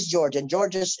 and this is Georgia. And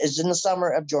Georgia is in the summer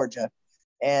of Georgia.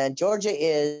 And Georgia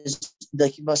is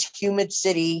the most humid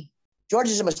city.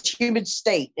 Georgia is the most humid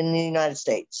state in the United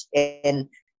States. And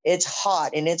it's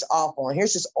hot and it's awful. And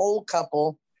here's this old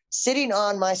couple sitting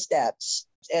on my steps.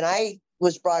 And I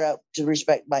was brought up to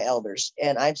respect my elders.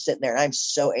 And I'm sitting there and I'm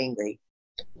so angry.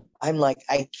 I'm like,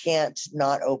 I can't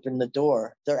not open the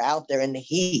door. They're out there in the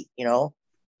heat,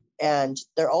 and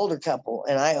they're older couple.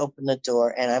 And I open the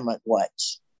door and I'm like, "What?"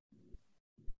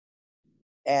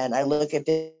 And I look at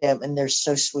them and they're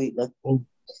so sweet looking. And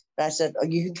I said, "Oh,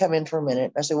 you can come in for a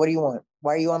minute." I said, "What do you want?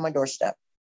 Why are you on my doorstep?"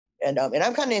 And I'm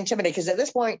kind of intimidated because at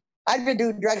this point I'd been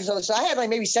doing drugs. So I had like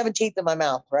maybe 7 teeth in my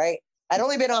mouth, right? I'd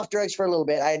only been off drugs for a little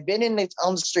bit. I had been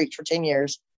on the streets for 10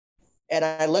 years. And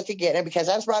I look again, and because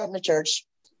I was brought up in the church,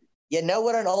 you know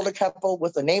what an older couple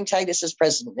with a name tag that says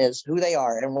president is, who they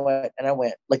are, and what. And I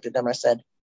looked at them, and I said,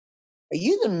 "Are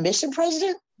you the mission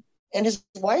president?" And his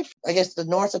wife, I guess the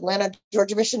North Atlanta,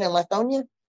 Georgia mission in Lithonia.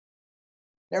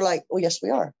 They're like, "Oh, yes,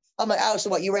 we are." I'm like, "Oh, so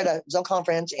what? You were at a zone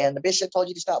conference and the bishop told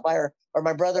you to stop by, or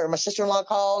my brother or my sister-in-law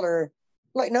called, or?"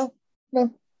 I'm like, no.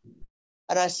 And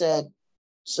I said,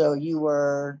 "So you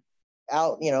were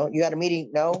out, you had a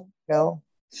meeting?" No.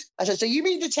 I said, "So you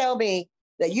mean to tell me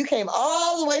that you came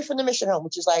all the way from the mission home,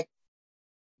 which is like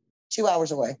 2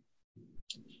 hours away,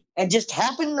 and just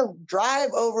happened to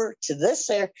drive over to this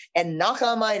there and knock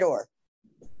on my door?"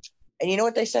 And you know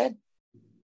what they said?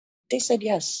 They said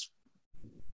yes.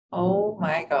 Oh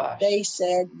my gosh. They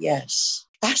said yes.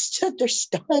 I stood there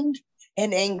stunned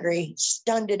and angry.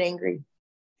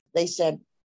 They said,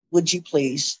 "Would you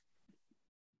please?"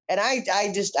 And I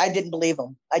didn't believe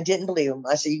them.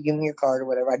 I said, "You give me your card or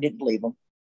whatever." I didn't believe them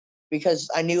because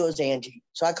I knew it was Angie.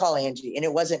 So I call Angie, and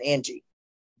it wasn't Angie.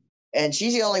 And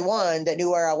she's the only one that knew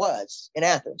where I was in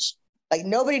Athens. Like,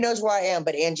 nobody knows where I am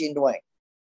but Angie and Dwayne.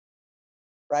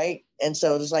 Right? And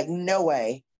so there's like, no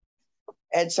way.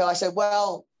 And so I said,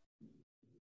 "Well,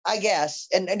 I guess."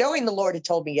 And knowing the Lord had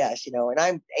told me yes, and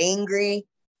I'm angry.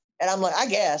 And I'm like, "I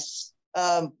guess.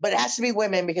 But it has to be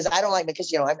women because I don't like them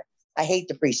because, I hate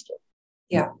the priesthood."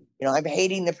 Yeah. I'm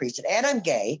hating the priesthood and I'm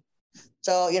gay.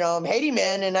 So, I'm hating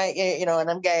men and and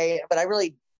I'm gay, but I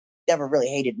really never really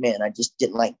hated men. I just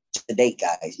didn't like to date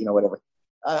guys, whatever.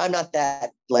 I'm not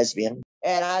that lesbian.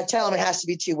 And I tell them it has to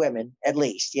be 2 women at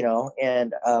least,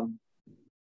 and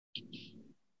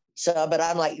so, but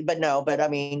I'm like, but no, but I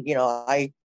mean,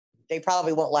 they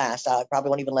probably won't last. I probably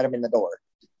won't even let them in the door.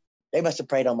 They must have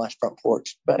prayed on my front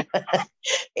porch. But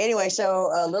anyway, so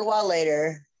a little while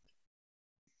later,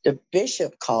 the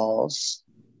bishop calls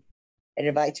and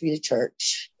invites me to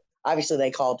church. Obviously,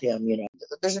 they called him,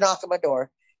 There's a knock on my door.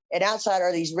 And outside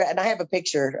are these red, and I have a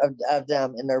picture of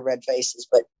them in their red faces,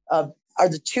 but are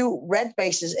the 2 red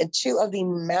faces and 2 of the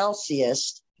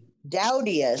mousiest,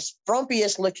 dowdiest,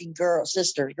 frumpiest looking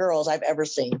girls I've ever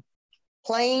seen.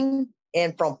 Plain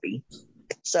and frumpy.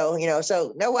 So,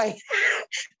 so no way.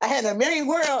 I had a million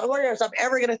words I'm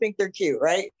ever going to think they're cute,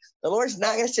 right? The Lord's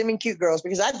not going to send me cute girls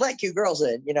because I'd let cute girls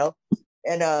in,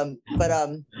 and, but,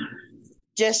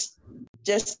 just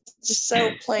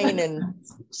so plain and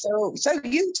so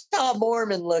Utah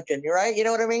Mormon looking, right? You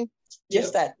know what I mean?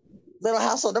 Just that little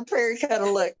house on the prairie kind of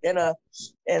look. And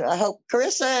I hope,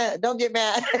 Carissa, don't get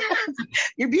mad.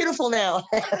 You're beautiful now.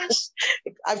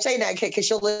 I'm saying that because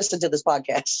she'll listen to this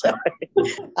podcast. So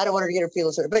I don't want her to get her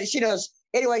feelings hurt, but she knows.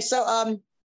 Anyway, so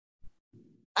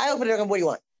I opened it up and, "What do you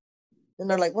want?" And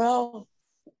they're like, "Well,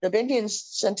 the Indians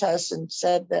sent us and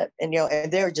said that," and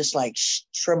and they're just like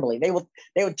trembling. They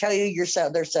would tell you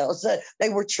themselves. They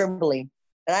were trembling.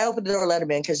 And I opened the door, let them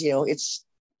in because it's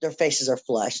their faces are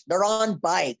flushed. They're on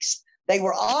bikes. They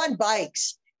were on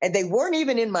bikes, and they weren't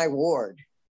even in my ward.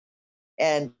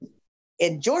 And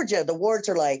in Georgia, the wards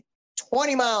are like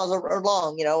 20 miles or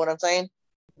long. You know what I'm saying?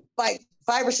 Like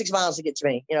 5 or 6 miles to get to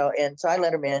me. And so I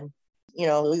let them in.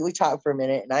 We talked for a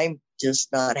minute, and I'm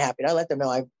just not happy. I let them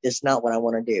know it's not what I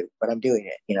want to do, but I'm doing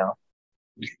it,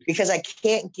 because I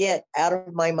can't get out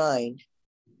of my mind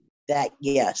that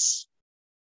yes.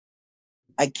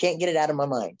 I can't get it out of my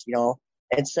mind.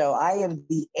 And so I am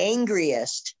the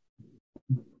angriest,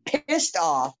 pissed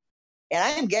off, and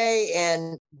I am gay,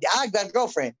 and I've got a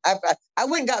girlfriend. I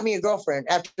went and got me a girlfriend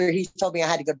after he told me I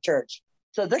had to go to church.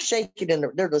 So they're shaking, and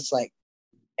they're just like,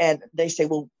 and they say,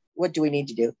 well, what do we need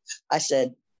to do? I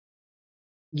said,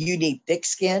 you need thick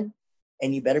skin,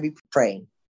 and you better be praying.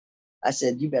 I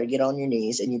said, you better get on your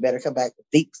knees, and you better come back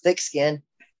with thick skin.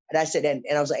 And I said, and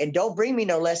I was like, and don't bring me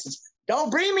no lessons. Don't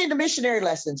bring me the missionary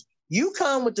lessons. You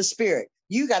come with the Spirit.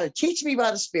 You got to teach me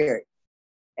by the Spirit.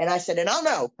 And I said, and I'll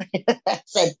know. I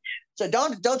said, so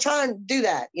don't try and do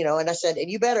that, And I said, and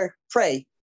you better pray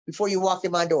before you walk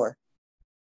in my door.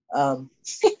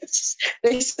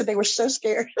 They said they were so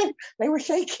scared. They were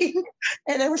shaking,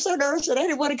 and they were so nervous that I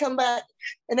didn't want to come back,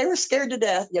 and they were scared to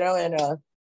death, And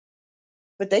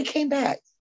but they came back,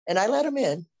 and I let them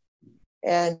in,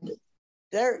 and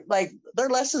their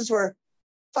lessons were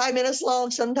 5 minutes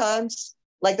long sometimes.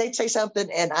 Like they'd say something,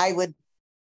 and I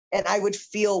would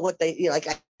feel what they,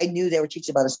 I knew they were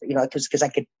teaching about us, because I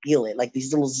could feel it, like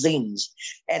these little zings,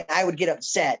 and I would get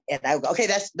upset, and I would go, okay,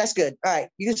 that's good. All right,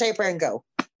 you can say a prayer and go.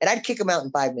 And I'd kick them out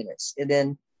in 5 minutes. And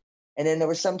then there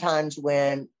were some times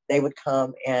when they would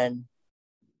come and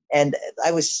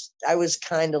I was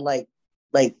kind of like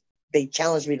they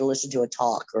challenged me to listen to a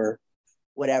talk or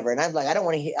whatever. And I'm like, I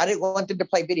didn't want them to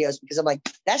play videos, because I'm like,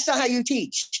 that's not how you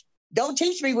teach. Don't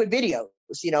teach me with videos,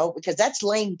 because that's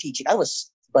lame teaching. I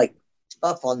was like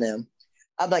tough on them.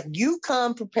 I'm like, you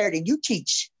come prepared and you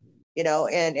teach,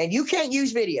 and you can't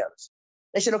use videos.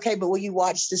 They said, okay, but will you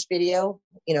watch this video?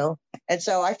 And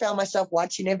so I found myself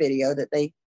watching a video that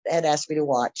they had asked me to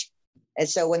watch. And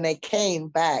so when they came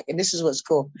back, and this is what's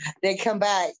cool, they come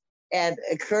back, and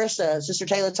Carissa, Sister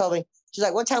Taylor, told me, she's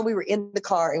like, one time we were in the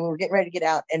car and we were getting ready to get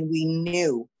out, and we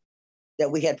knew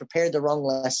that we had prepared the wrong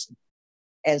lesson.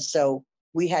 And so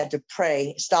we had to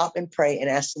stop and pray and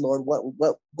ask the Lord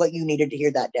what you needed to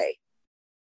hear that day.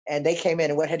 And they came in,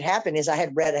 and what had happened is I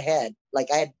had read ahead.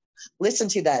 Like I had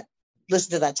listened to that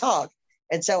talk.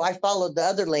 And so I followed the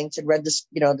other links and read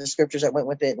the scriptures that went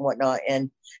with it and whatnot.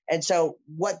 And so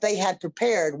what they had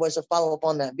prepared was a follow-up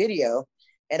on that video.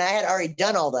 And I had already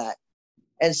done all that.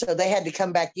 And so they had to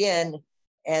come back in,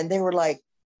 and they were like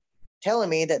telling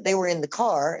me that they were in the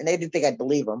car, and they didn't think I'd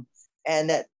believe them, and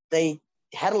that they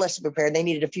had a lesson prepared. They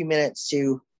needed a few minutes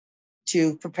to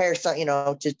prepare something,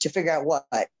 to figure out what.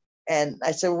 And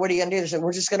I said, well, what are you going to do? They said,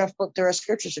 we're just going to flip through our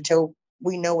scriptures until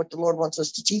we know what the Lord wants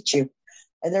us to teach you.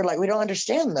 And they're like, we don't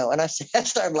understand though. And I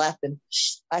started laughing.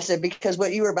 I said, because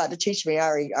what you were about to teach me, I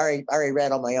already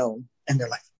read on my own. And they're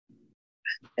like,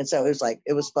 and so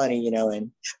it was funny,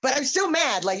 but I'm still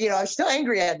mad. I'm still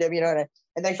angry at them,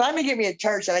 and they finally get me at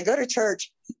church, and I go to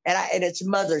church, and it's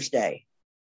Mother's Day.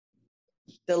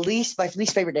 My least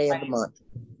favorite day of the month.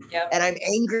 Yep. And I'm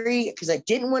angry because I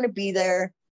didn't want to be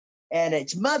there, and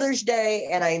it's Mother's Day,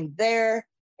 and I'm there,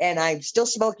 and I'm still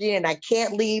smoking, and I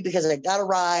can't leave because I got a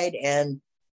ride, and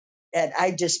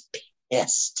I just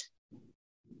pissed.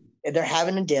 And they're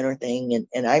having a dinner thing,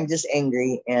 and I'm just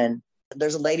angry. And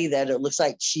there's a lady that it looks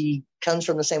like she comes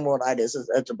from the same world I do.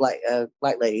 It's a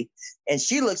black lady, and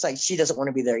she looks like she doesn't want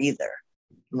to be there either.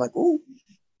 I'm like, ooh.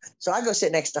 So I go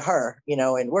sit next to her,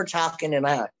 and we're talking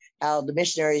about how the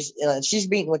missionaries, she's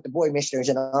meeting with the boy missionaries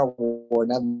in our ward,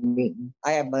 and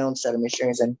I have my own set of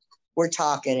missionaries, and we're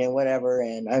talking and whatever,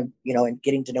 and I'm, and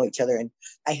getting to know each other, and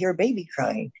I hear a baby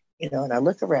crying, and I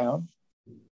look around,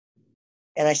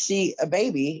 and I see a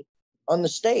baby on the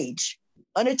stage,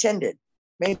 unattended,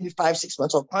 maybe 5-6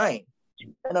 months old, crying,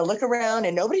 and I look around,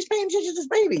 and nobody's paying attention to this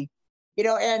baby,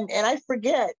 and I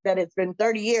forget that it's been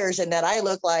 30 years, and that I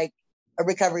look like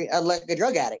like a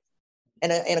drug addict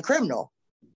and a criminal,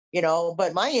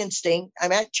 but my instinct,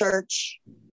 I'm at church,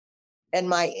 and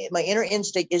my inner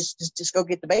instinct is just go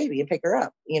get the baby and pick her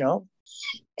up,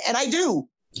 and I do.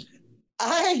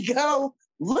 I go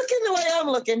looking the way I'm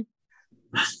looking,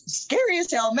 scary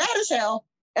as hell, mad as hell,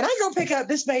 and I go pick up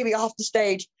this baby off the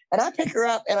stage, and I pick her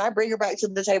up, and I bring her back to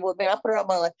the table with me. I put her on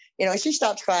my lap, and she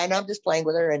stops crying. I'm just playing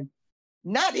with her and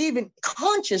not even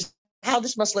conscious how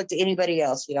this must look to anybody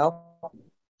else,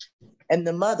 And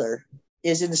the mother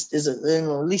is in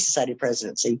the Relief Society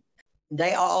presidency.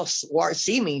 They all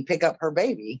see me pick up her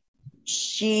baby.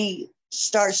 She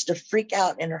starts to freak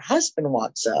out, and her husband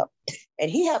walks up,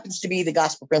 and he happens to be the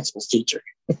gospel principles teacher,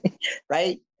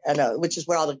 right? Which is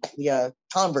where all the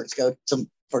converts go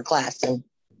for class.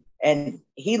 And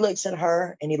he looks at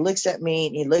her, and he looks at me,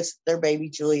 and he looks at their baby,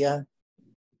 Julia,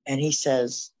 and he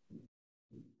says,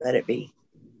 Let it be.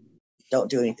 Don't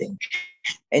do anything.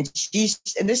 And this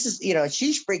is,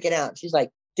 she's freaking out. She's like,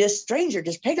 this stranger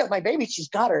just picked up my baby. She's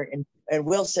got her. And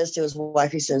Will says to his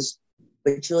wife, he says,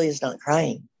 but Julia's not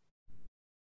crying.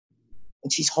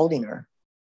 And she's holding her.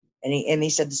 And he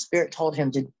said the Spirit told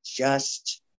him to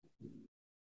just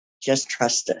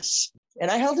trust us.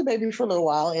 And I held the baby for a little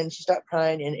while, and she stopped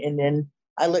crying. And then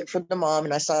I looked for the mom,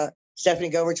 and I saw Stephanie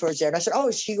go over towards there. And I said, oh,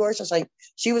 is she yours? I was like,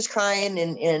 she was crying,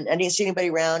 and I didn't see anybody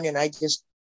around. And I just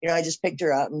picked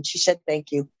her up, and she said,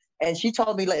 thank you. And they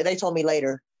told me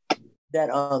later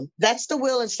that that's the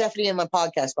Will and Stephanie in my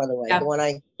podcast, by the way.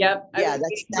 Yep.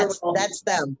 The one that's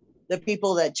them, the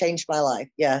people that changed my life.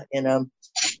 Yeah. And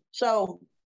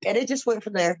and it just went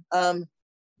from there. The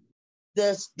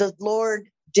Lord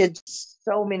did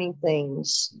so many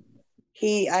things.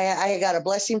 I got a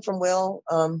blessing from Will.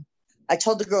 I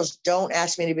told the girls, don't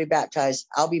ask me to be baptized.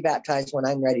 I'll be baptized when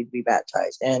I'm ready to be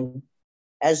baptized. And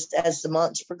as the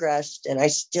months progressed, and I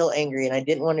was still angry, and I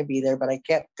didn't want to be there, but I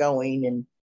kept going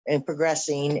and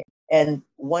progressing. And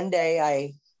one day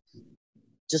I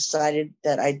decided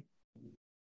that I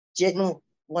didn't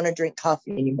want to drink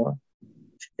coffee anymore.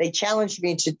 They challenged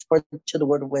me to the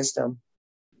word of wisdom,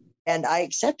 and I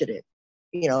accepted it,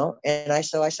 and I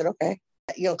said, okay.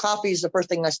 Coffee is the first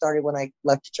thing I started when I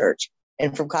left the church.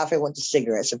 And from coffee, I went to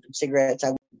cigarettes. And from cigarettes,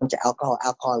 I went to alcohol.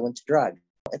 Alcohol, I went to drug.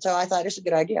 And so I thought it's a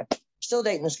good idea. Still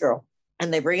dating this girl.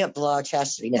 And they bring up the law of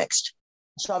chastity next.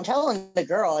 So I'm telling the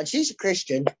girl, and she's a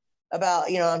Christian, about,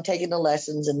 I'm taking the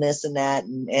lessons and this and that.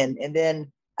 And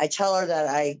then I tell her that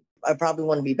I probably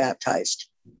want to be baptized.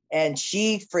 And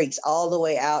she freaks all the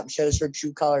way out and shows her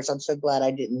true colors. I'm so glad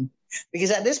I didn't.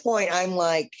 Because at this point, I'm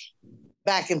like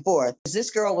back and forth.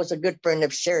 This girl was a good friend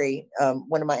of Sherry,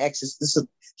 one of my exes.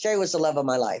 Sherry was the love of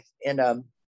my life. And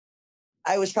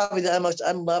I was probably the most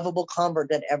unlovable convert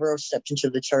that ever stepped into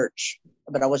the church.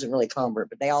 But I wasn't really a convert,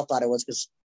 but they all thought I was, because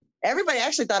everybody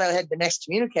actually thought I had been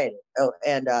excommunicated. Oh,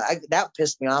 and that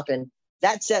pissed me off. And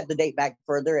that set the date back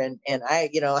further. And I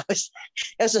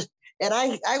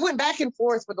went back and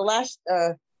forth for the last,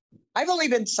 I've only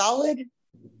been solid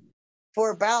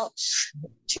for about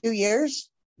 2 years.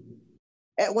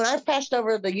 And when I passed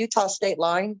over the Utah state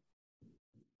line,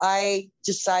 I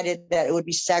decided that it would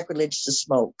be sacrilege to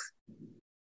smoke.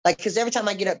 Because every time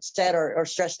I get upset or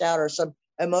stressed out or some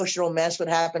emotional mess would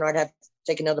happen, or I'd have to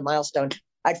take another milestone,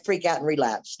 I'd freak out and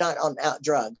relapse, not on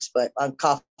drugs, but on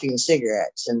coffee and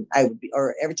cigarettes. And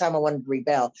or every time I wanted to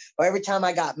rebel, or every time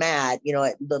I got mad,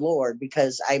 at the Lord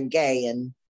because I'm gay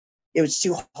and it was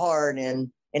too hard.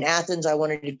 And in Athens, I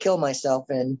wanted to kill myself.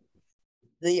 And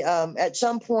at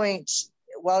some point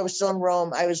while I was still in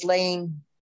Rome, I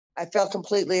felt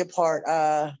completely apart.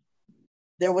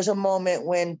 There was a moment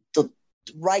when the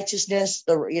righteousness,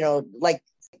 like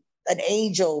an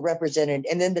angel represented,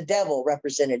 and then the devil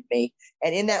represented me.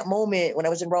 And in that moment, when I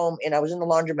was in Rome and I was in the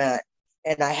laundromat,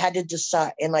 and I had to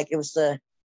decide, and it was the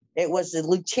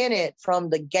lieutenant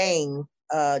from the gang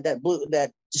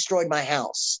that destroyed my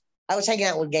house. I was hanging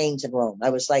out with gangs in Rome. I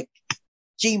was like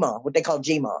GMA, what they call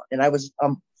GMA, and I was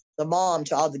the mom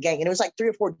to all the gang. And it was like 3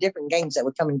 or 4 different gangs that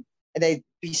would come in, and they'd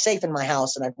be safe in my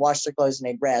house, and I'd wash their clothes and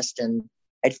they'd rest, and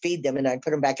I'd feed them, and I'd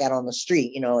put them back out on the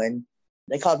street, and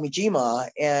they called me Gma.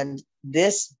 And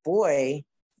this boy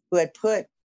who had put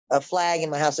a flag in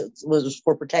my house that was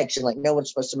for protection, like no one's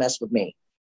supposed to mess with me,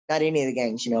 not any of the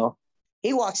gangs,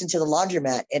 he walks into the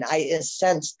laundromat, and I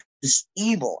sensed this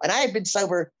evil. And I had been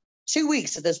sober 2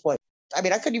 weeks at this point. I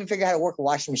mean, I couldn't even figure out how to work a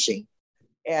washing machine.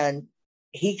 And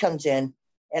he comes in,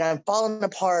 and I'm falling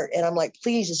apart. And I'm like,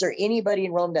 please, is there anybody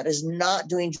in Rome that is not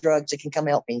doing drugs that can come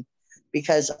help me?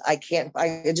 Because I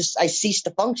ceased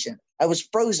to function. I was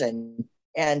frozen.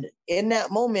 And in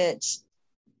that moment,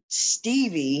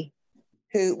 Stevie,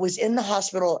 who was in the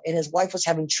hospital and his wife was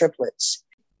having triplets,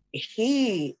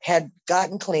 he had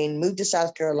gotten clean, moved to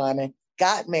South Carolina,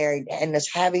 got married, and was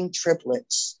having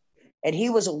triplets. And he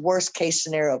was a worst case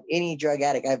scenario of any drug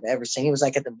addict I've ever seen. He was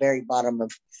like at the very bottom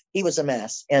he was a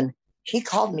mess. And he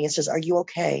called me and says, are you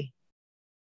okay?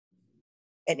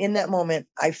 And in that moment,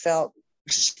 I felt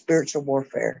spiritual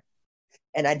warfare.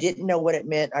 And I didn't know what it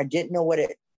meant. I didn't know what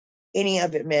any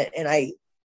of it meant. And I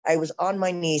was on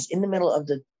my knees in the middle of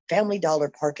the Family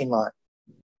Dollar parking lot.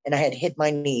 And I had hit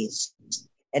my knees.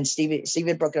 And Steve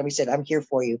had broken up. He said, I'm here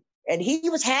for you. And he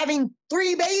was having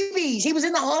 3 babies. He was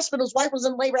in the hospital. His wife was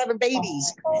in labor having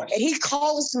babies. Oh, and he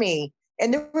calls me.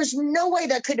 And there was no way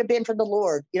that could have been from the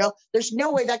Lord. There's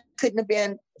no way that couldn't have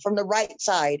been from the right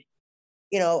side,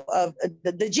 of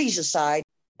the Jesus side.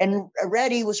 And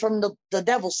Reddy was from the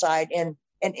devil side. And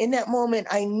in that moment,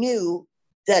 I knew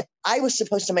that I was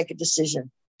supposed to make a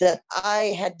decision. that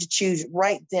I had to choose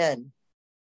right then.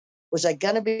 Was I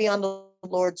going to be on the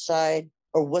Lord's side,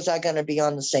 or was I going to be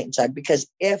on the Satan's side? Because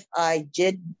if I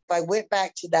went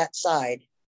back to that side,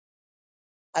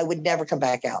 I would never come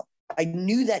back out. I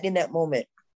knew that in that moment.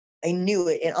 I knew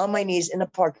it. And on my knees in the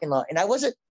parking lot. And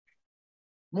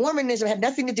Mormonism had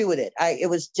nothing to do with it. It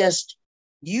was just,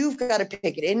 you've got to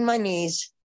pick it. In my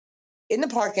knees, in the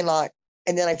parking lot.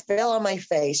 And then I fell on my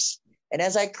face. And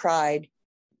as I cried,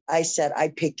 I said, I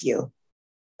pick you.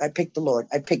 I picked the Lord.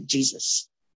 I picked Jesus.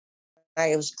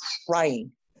 I was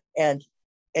crying. And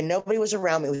nobody was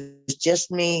around me. It was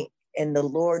just me and the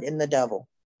Lord and the devil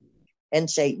and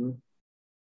Satan.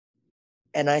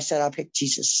 And I said, I picked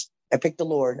Jesus. I picked the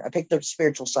Lord. I picked the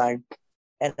spiritual side.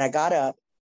 And I got up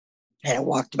and I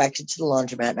walked back into the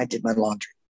laundromat and I did my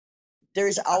laundry.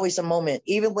 There's always a moment,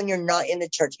 even when you're not in the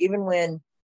church, even when,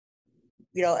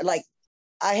 like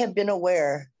I have been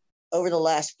aware over the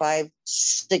last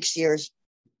 5-6 years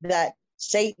that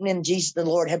Satan and Jesus, the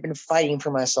Lord, have been fighting for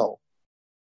my soul.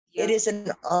 Yeah. It is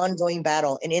an ongoing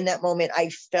battle. And in that moment, I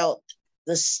felt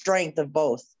the strength of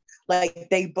both. Like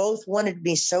they both wanted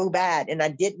me so bad and I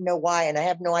didn't know why. And I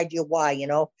have no idea why,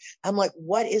 I'm like,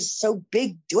 what is so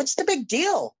big? What's the big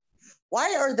deal?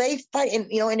 Why are they fighting?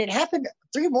 And it happened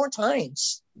 3 more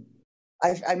times.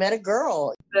 I met a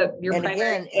girl. Your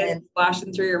primary and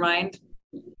flashing through your mind?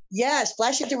 Yes,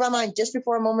 flashing through my mind just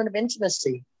before a moment of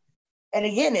intimacy. And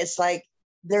again, it's like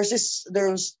there's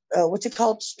what's it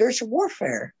called? Spiritual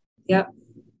warfare. Yep.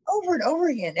 Over and over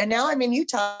again. And now I'm in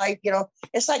Utah,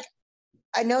 it's like,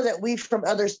 I know that we from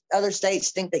other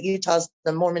states think that Utah's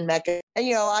the Mormon Mecca.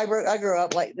 And, I grew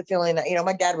up like the feeling that,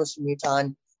 my dad was from Utah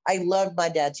and I loved my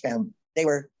dad's family. They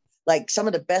were like some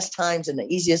of the best times and the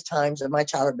easiest times of my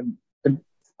childhood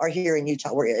are here in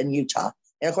Utah. We're in Utah.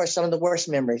 And of course, some of the worst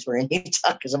memories were in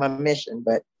Utah because of my mission.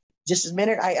 But just the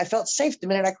minute I felt safe, the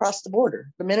minute I crossed the border,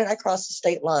 the minute I crossed the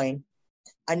state line,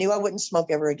 I knew I wouldn't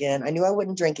smoke ever again. I knew I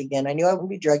wouldn't drink again. I knew I wouldn't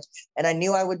be drugged. And I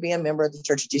knew I would be a member of the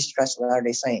Church of Jesus Christ of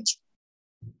Latter-day Saints.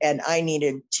 And I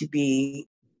needed to be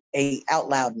a out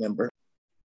loud member.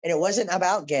 And it wasn't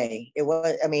about gay. It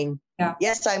was,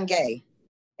 Yes, I'm gay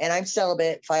and I'm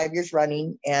celibate 5 years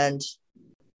running and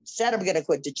said I'm going to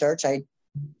quit the church. I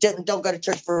don't go to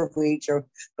church for weeks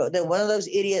but then one of those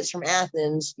idiots from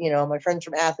Athens, my friends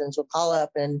from Athens will call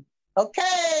up and,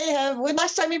 okay, when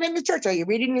last time you've been to church? Are you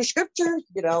reading your scripture,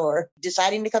 or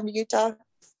deciding to come to Utah?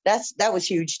 That was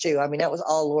huge too. That was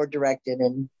all Lord directed.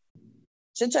 And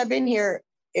since I've been here,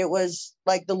 it was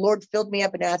like the Lord filled me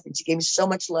up in Athens. He gave me so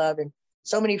much love and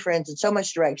so many friends and so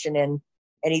much direction. And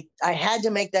I had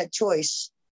to make that choice.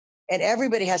 And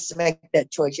everybody has to make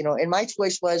that choice, And my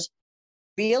choice was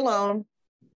be alone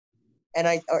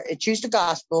and choose the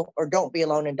gospel, or don't be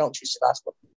alone and don't choose the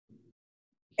gospel.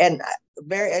 And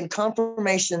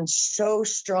confirmation so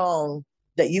strong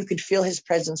that you could feel his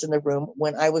presence in the room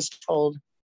when I was told,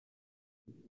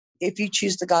 if you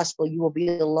choose the gospel, you will be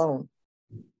alone.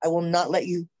 I will never let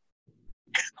you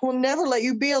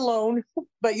be alone,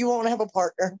 but you won't have a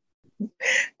partner.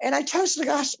 And I chose the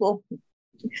gospel.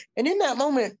 And in that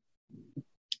moment,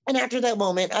 and after that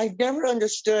moment, I've never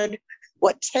understood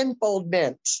what tenfold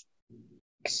meant.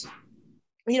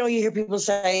 You hear people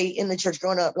say in the church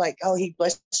growing up, like, oh, he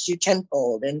blessed you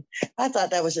tenfold. And I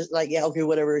thought that was just like, yeah, okay,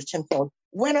 whatever is tenfold.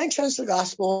 When I chose the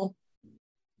gospel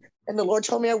and the Lord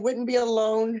told me I wouldn't be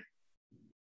alone,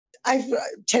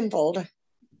 tenfold.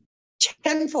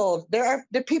 There are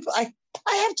the people, I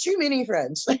have too many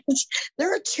friends.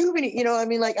 There are too many,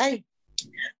 I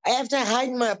have to hide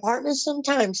in my apartment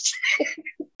sometimes.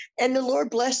 And the Lord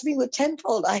blessed me with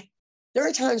tenfold. There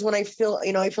are times when I feel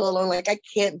alone, like I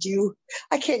can't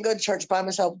go to church by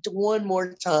myself one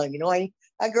more time. I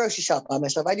grocery shop by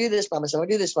myself. I do this by myself. I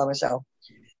do this by myself.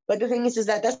 But the thing is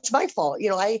that that's my fault.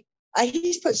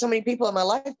 He's put so many people in my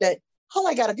life that all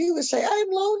I got to do is say,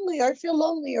 I'm lonely. I feel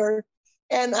lonely.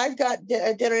 And I've got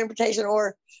a dinner invitation,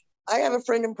 or I have a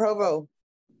friend in Provo.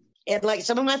 And like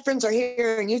some of my friends are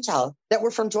here in Utah that were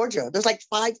from Georgia. There's like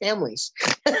 5 families.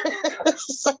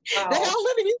 So wow. They all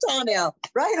live in Utah now,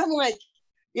 right? I'm like,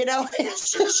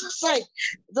 it's just like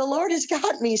the Lord has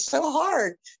got me so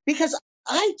hard because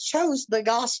I chose the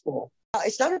gospel.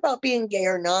 It's not about being gay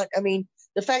or not.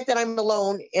 The fact that I'm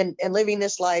alone and living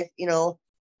this life,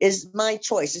 is my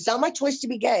choice. It's not my choice to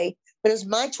be gay, but it's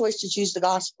my choice to choose the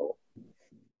gospel.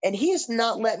 And he has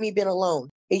not let me be alone.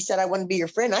 He said, I want to be your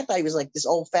friend. I thought he was like this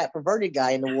old fat perverted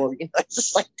guy in the war. It's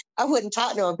just like, I wouldn't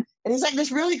talk to him. And he's like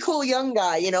this really cool young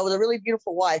guy, with a really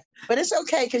beautiful wife. But it's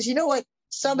okay. Because you know what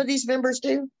some of these members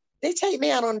do? They take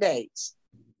me out on dates.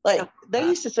 Like they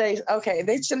used to say, okay,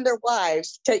 they'd send their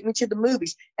wives to take me to the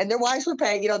movies, and their wives would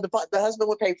pay, the husband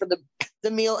would pay for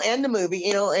the meal and the movie,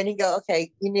 and he'd go,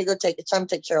 okay, you need to go it's time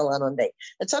to take Cheryl out on a date.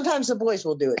 And sometimes the boys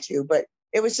will do it too, but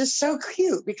it was just so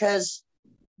cute because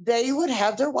they would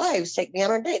have their wives take me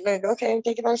on a date, and I'd go, okay, I'm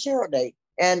taking on a Cheryl date.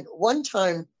 And one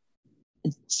time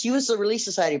she was the Relief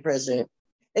Society president.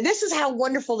 And this is how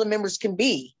wonderful the members can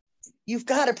be. You've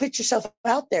got to put yourself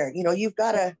out there. You've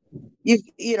got to,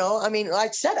 I mean, like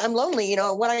I said, I'm lonely.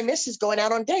 What I miss is going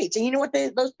out on dates. And you know what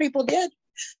those people did?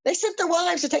 They sent their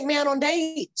wives to take me out on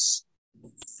dates.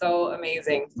 So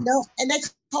amazing. And they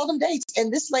called them dates.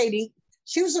 And this lady,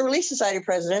 she was the Relief Society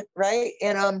president, right?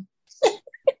 And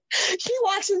she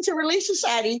walks into Relief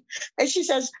Society and she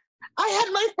says, I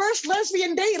had my first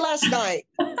lesbian date last night.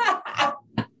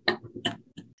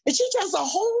 And she tells the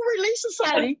whole Relief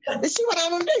Society that she went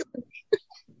out on a date.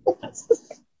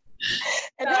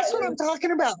 And that's what I'm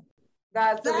talking about.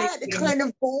 That's that amazing. Kind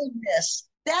of boldness,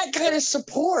 that kind of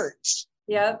support.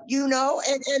 Yep.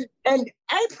 And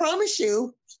I promise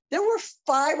you, there were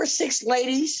 5 or 6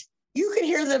 ladies. You could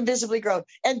hear them visibly groan,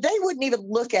 and they wouldn't even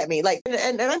look at me. Like,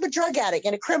 and I'm a drug addict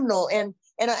and a criminal and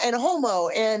a homo,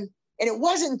 and it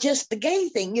wasn't just the gay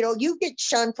thing. You get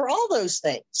shunned for all those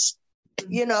things.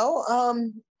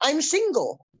 I'm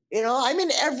single. I'm in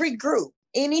every group.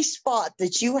 Any spot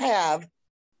that you have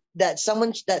that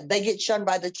they get shunned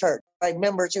by the church, by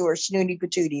members who are snooty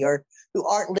patootie or who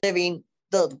aren't living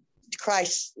the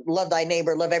Christ, love thy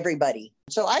neighbor, love everybody.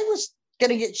 So I was going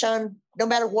to get shunned no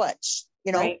matter what,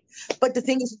 Right. But the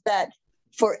thing is that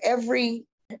for every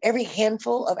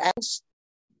handful of acts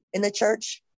in the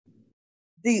church,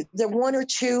 the 1 or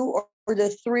 2 or the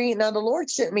 3, now the Lord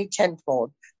sent me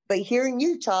tenfold. But here in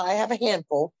Utah, I have a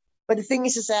handful. But the thing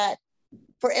is that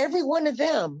for every one of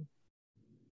them,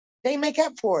 they make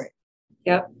up for it.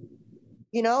 Yep.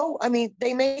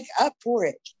 They make up for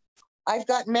it. I've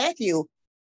got Matthew.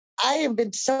 I have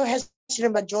been so hesitant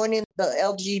about joining the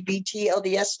LGBT,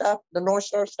 LDS stuff, the North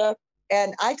Star stuff.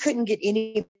 And I couldn't get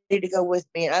anybody to go with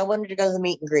me. And I wanted to go to the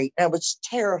meet and greet. And I was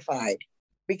terrified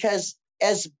because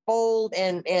as bold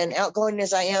and outgoing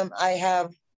as I am, I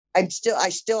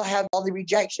still have all the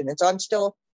rejection. And so I'm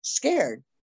still scared.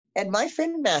 And my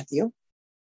friend Matthew,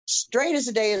 straight as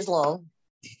the day is long,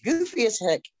 goofy as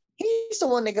heck, he's the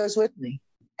one that goes with me.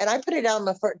 And I put it on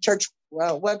the church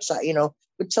website,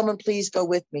 would someone please go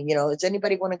with me? Does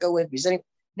anybody want to go with me?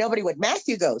 Nobody would.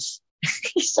 Matthew goes.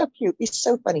 He's so cute. He's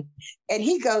so funny. And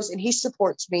he goes and he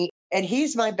supports me. And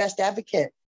he's my best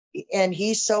advocate. And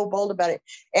he's so bold about it.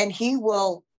 And he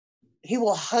will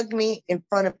hug me in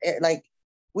front of, like,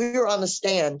 we were on the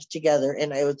stand together,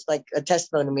 and it was like a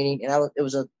testimony meeting, and it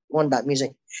was a one about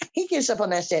music. He gets up on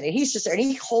that stand, and he's just there, and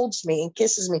he holds me and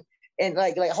kisses me, and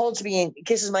like holds me and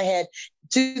kisses my head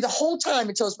to the whole time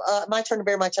until it's my turn to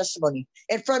bear my testimony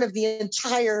in front of the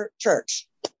entire church.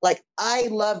 Like, I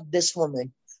love this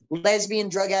woman, lesbian,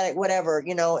 drug addict, whatever,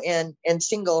 and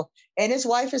single, and his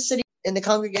wife is sitting in the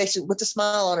congregation with a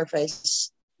smile on her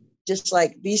face, just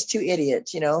like these two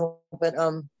idiots, But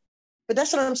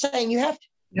that's what I'm saying. You have to.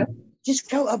 Yep. Just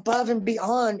go above and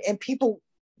beyond. And people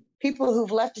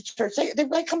who've left the church, they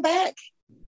might come back.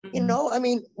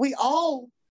 Mm-hmm. We all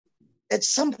at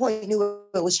some point knew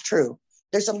it was true.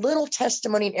 There's a little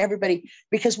testimony in everybody,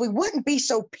 because we wouldn't be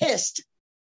so pissed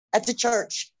at the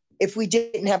church if we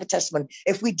didn't have a testimony,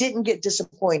 if we didn't get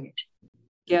disappointed.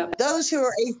 Yeah. Those who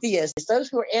are atheists, those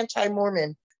who are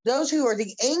anti-Mormon, those who are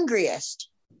the angriest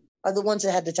are the ones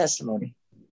that had the testimony.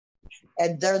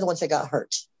 And they're the ones that got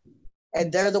hurt. And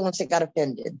they're the ones that got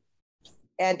offended.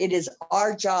 And it is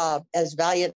our job as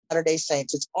valiant Latter-day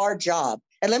Saints. It's our job.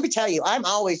 And let me tell you, I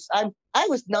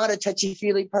was not a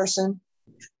touchy-feely person,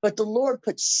 but the Lord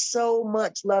put so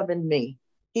much love in me.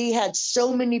 He had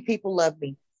so many people love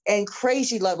me, and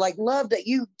crazy love, like love that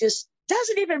you just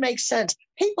doesn't even make sense.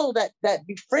 People that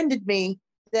befriended me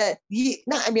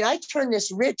I turned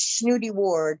this rich, snooty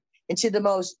ward into the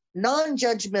most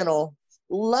non-judgmental,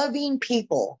 loving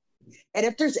people. And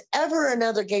if there's ever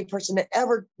another gay person that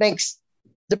ever makes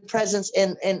the presence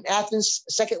in Athens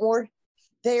Second Ward,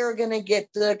 they are going to get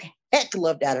the heck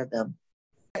loved out of them.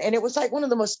 And it was like one of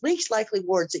the most least likely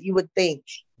wards that you would think.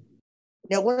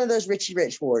 One of those richy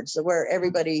rich wards where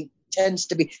everybody tends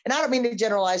to be. And I don't mean to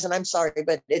generalize, and I'm sorry,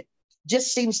 but it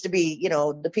just seems to be,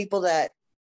 the people that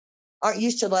aren't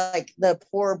used to like the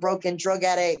poor, broken drug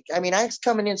addict. I was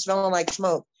coming in smelling like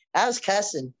smoke. I was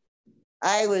cussing.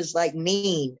 I was like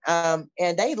mean, and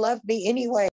they loved me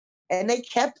anyway. And they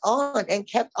kept on and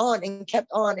kept on and kept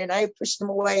on. And I pushed them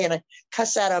away and I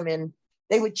cussed at them, and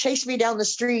they would chase me down the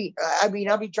street. I'll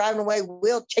be driving away.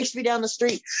 Will chase me down the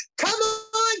street. Come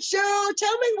on, Cheryl,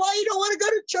 tell me why you don't want to go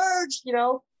to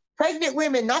church. Pregnant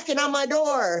women knocking on my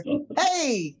door.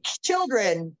 Hey,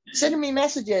 children sending me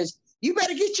messages. You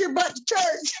better get your butt to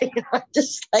church.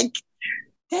 Just like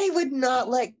they would not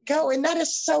let go. And that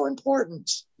is so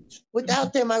important.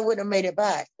 Without them, I wouldn't have made it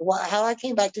back. How I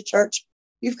came back to church,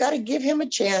 you've got to give him a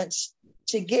chance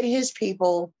to get his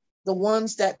people, the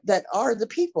ones that are the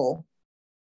people.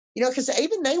 Because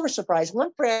even they were surprised.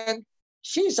 One friend,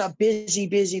 she's a busy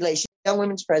lady. She's a young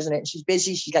women's president. She's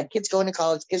busy. She's got kids going to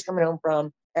college, kids coming home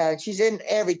from. She's in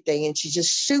everything, and she's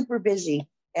just super busy.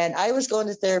 And I was going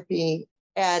to therapy,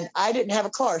 and I didn't have a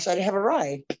car, so I didn't have a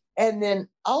ride. And then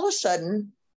all of a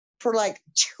sudden, for like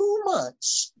 2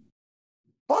 months,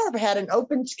 Barb had an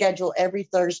open schedule every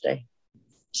Thursday.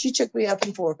 She took me up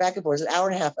and forth, back and forth, an hour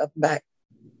and a half up and back,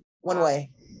 one way.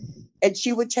 And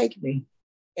she would take me.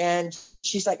 And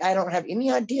she's like, I don't have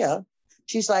any idea.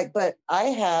 She's like, but I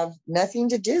have nothing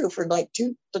to do for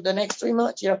the next 3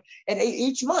 months, And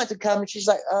each month would come, and she's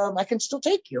like, I can still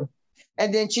take you.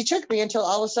 And then she took me until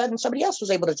all of a sudden somebody else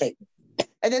was able to take me.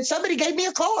 And then somebody gave me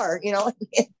a car,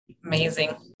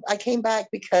 Amazing. I came back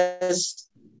because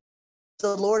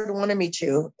the Lord wanted me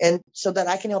to, and so that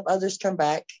I can help others come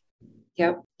back.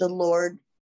 Yep. The Lord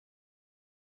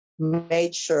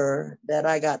made sure that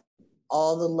I got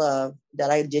all the love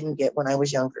that I didn't get when I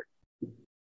was younger.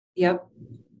 Yep.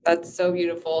 That's so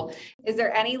beautiful. Is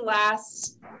there any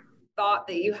last thought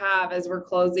that you have as we're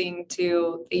closing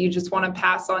that you just want to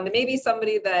pass on to maybe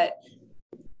somebody that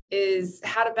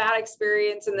had a bad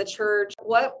experience in the church?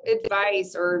 What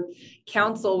advice or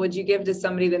counsel would you give to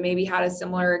somebody that maybe had a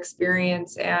similar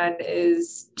experience and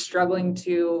is struggling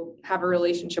to have a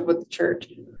relationship with the church?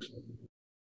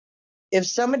 If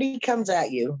somebody comes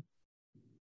at you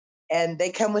and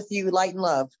they come with you light and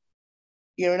love,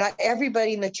 not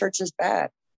everybody in the church is bad.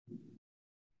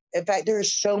 In fact, there are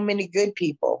so many good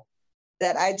people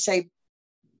that I'd say,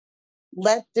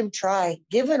 let them try,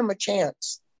 give them a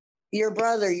chance. Your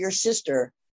brother, your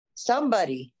sister,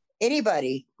 somebody,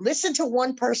 anybody, listen to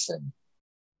one person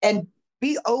and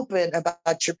be open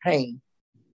about your pain.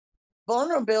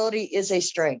 Vulnerability is a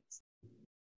strength.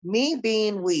 Me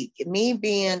being weak, me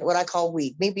being what I call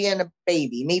weak, me being a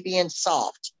baby, me being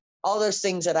soft, all those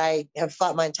things that I have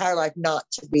fought my entire life not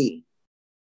to be.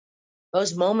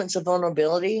 Those moments of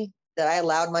vulnerability that I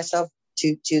allowed myself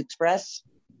to express,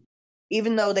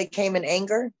 even though they came in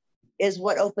anger, is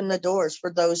what opened the doors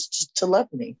for those to love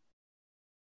me.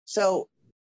 So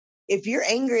if you're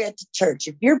angry at the church,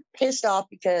 if you're pissed off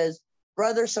because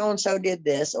brother so-and-so did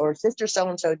this or sister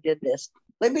so-and-so did this,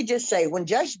 let me just say, when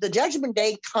the judgment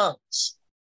day comes,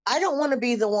 I don't want to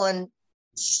be the one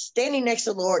standing next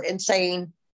to the Lord and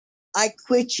saying, I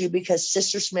quit you because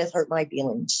Sister Smith hurt my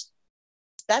feelings.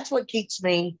 That's what keeps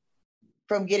me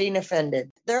from getting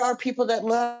offended. There are people that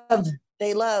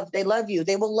they love you.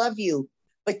 They will love you,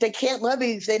 but they can't love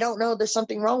you if they don't know there's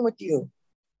something wrong with you.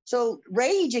 So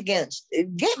rage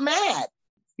get mad.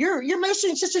 Your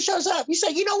ministering sister shows up. You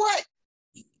say, you know what?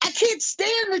 I can't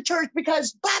stand the church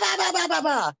because blah, blah, blah, blah, blah,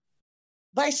 blah.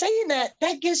 By saying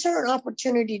that gives her an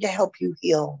opportunity to help you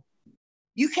heal.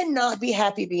 You cannot be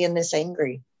happy being this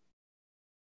angry.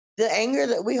 The anger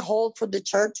that we hold for the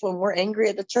church when we're angry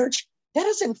at the church, that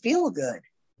doesn't feel good.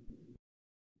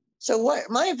 So what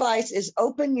my advice is,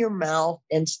 open your mouth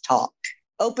and talk.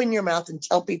 Open your mouth and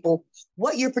tell people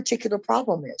what your particular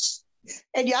problem is.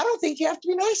 And I don't think you have to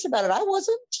be nice about it. I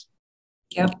wasn't.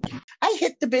 Yep. I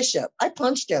hit the bishop. I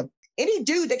punched him. Any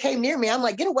dude that came near me, I'm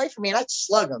like, get away from me, and I'd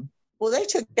slug him. Well, they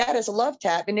took that as a love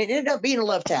tap, and it ended up being a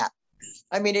love tap.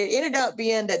 I mean, it ended up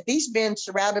being that these men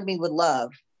surrounded me with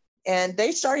love, and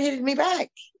they started hitting me back.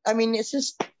 I mean, it's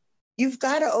just, you've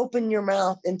got to open your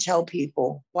mouth and tell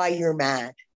people why you're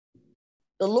mad.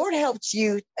 The Lord helps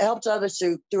others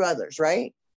through others,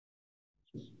 right?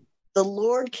 The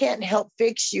Lord can't help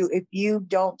fix you if you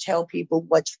don't tell people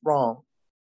what's wrong.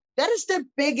 That is the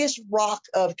biggest rock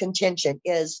of contention,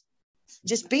 is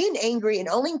just being angry and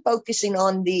only focusing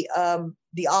on the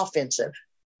offensive.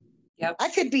 Yep. I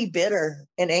could be bitter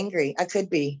and angry. I could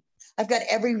be. I've got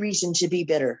every reason to be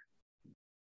bitter.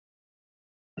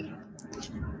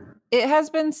 It has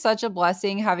been such a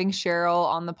blessing having Cheryl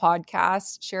on the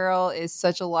podcast. Cheryl is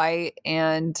such a light,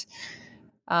 and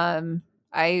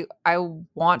I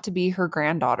want to be her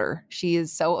granddaughter. She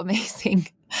is so amazing.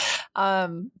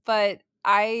 But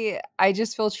I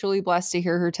just feel truly blessed to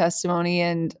hear her testimony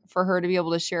and for her to be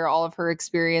able to share all of her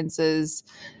experiences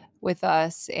with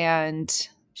us. And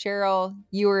Cheryl,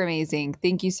 you were amazing.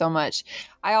 Thank you so much.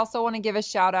 I also want to give a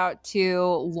shout out to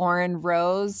Lauren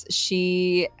Rose.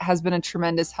 She has been a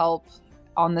tremendous help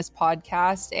on this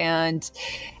podcast, and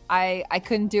I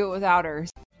couldn't do it without her.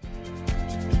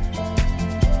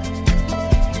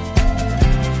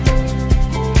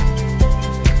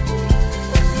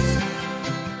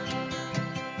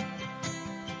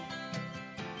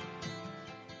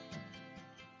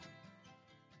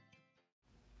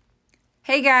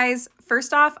 Hey guys,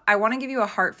 first off, I want to give you a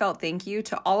heartfelt thank you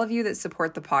to all of you that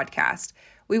support the podcast.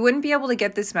 We wouldn't be able to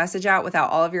get this message out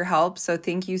without all of your help, so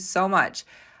thank you so much.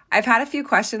 I've had a few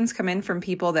questions come in from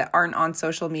people that aren't on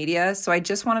social media, so I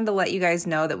just wanted to let you guys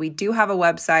know that we do have a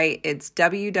website. It's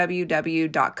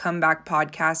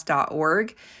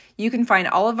www.comebackpodcast.org. You can find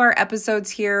all of our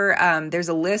episodes here. There's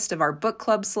a list of our book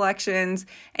club selections,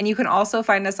 and you can also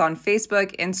find us on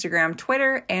Facebook, Instagram,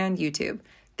 Twitter, and YouTube.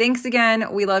 Thanks again.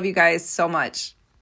 We love you guys so much.